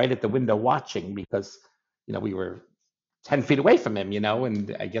was like right at the window watching because, we were 10 feet away from him,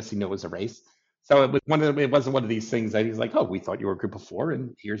 and I guess he knew it was a race. So it wasn't one of these things that he's like, "Oh, we thought you were a group of 4,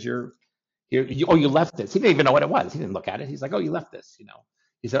 and here's you left this." He didn't even know what it was. He didn't look at it. He's like, "Oh, you left this,"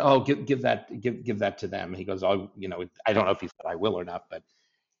 He said, "Oh, give that to them." He goes, "Oh, I don't know if he said I will or not, but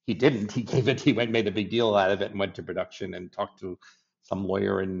he didn't. He gave it. He made a big deal out of it and went to production and talked to some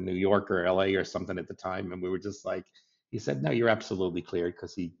lawyer in New York or LA or something at the time, and we were just like, he said, no, you're absolutely cleared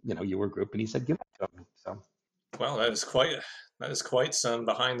because you were a group, and he said, give it to him. So Well, that is quite some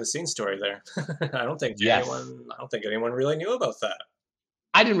behind the scenes story there. yes, I don't think anyone really knew about that.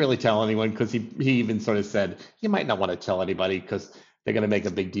 I didn't really tell anyone because he even sort of said you might not want to tell anybody because they're going to make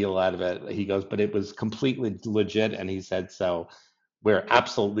a big deal out of it. He goes, but it was completely legit, and he said so. We're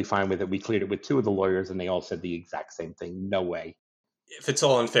absolutely fine with it. We cleared it with two of the lawyers, and they all said the exact same thing. No way. If it's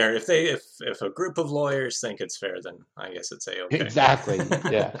all unfair, if a group of lawyers think it's fair, then I guess it's a okay. Exactly.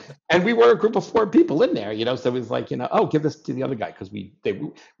 Yeah. And we were a group of 4 people in there, so it was like, oh, give this to the other guy because we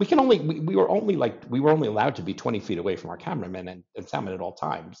were only allowed to be 20 feet away from our cameraman and Salmon at all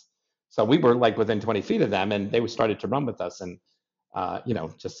times. So we were like within 20 feet of them, and they started to run with us, and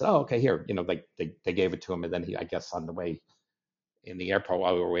just okay, here, like they gave it to him, and then I guess on the way in the airport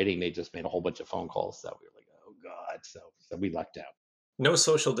while we were waiting, they just made a whole bunch of phone calls. So we were like, oh God, so we lucked out. No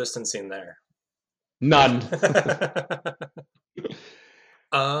social distancing there. None.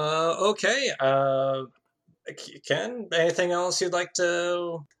 Okay. Ken, anything else you'd like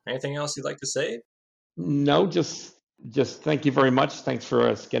to say? No, just thank you very much. Thanks for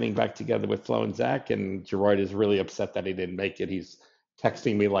us getting back together with Flo and Zach. And Gerard is really upset that he didn't make it. He's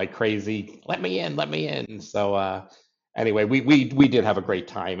texting me like crazy. Let me in. So anyway, we did have a great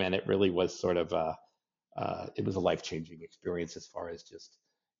time, and it really was sort of it was a life-changing experience as far as just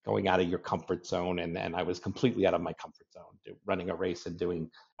going out of your comfort zone. And I was completely out of my comfort zone, running a race and doing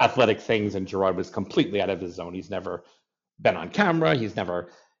athletic things. And Gerard was completely out of his zone. He's never been on camera. He's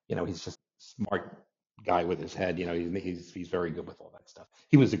never, he's just a smart guy with his head. He's very good with all that stuff.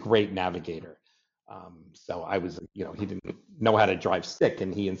 He was a great navigator. So I was, he didn't know how to drive stick,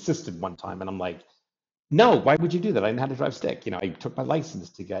 and he insisted one time, and I'm like, no, why would you do that? I didn't know how to drive stick. I took my license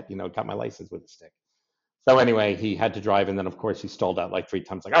to got my license with a stick. So anyway, he had to drive, and then of course he stalled out like 3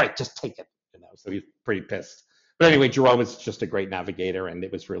 times, like, all right, just take it. So he's pretty pissed. But anyway, Jerome was just a great navigator, and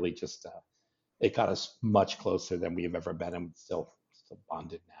it was really just it got us much closer than we've ever been, and still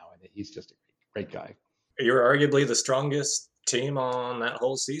bonded now. And he's just a great guy. You're arguably the strongest team on that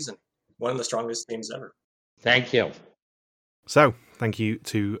whole season. One of the strongest teams ever. Thank you. So, thank you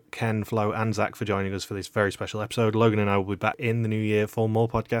to Ken, Flo, and Zach for joining us for this very special episode. Logan and I will be back in the new year for more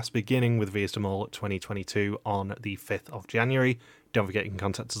podcasts, beginning with Vias to Mall 2022 on the 5th of January. Don't forget you can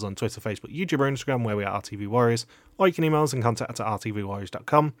contact us on Twitter, Facebook, YouTube, or Instagram, where we are RTV Warriors, or you can email us and contact us at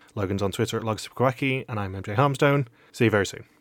rtvwarriors.com. Logan's on Twitter at Logsuperquacky, and I'm MJ Harmstone. See you very soon.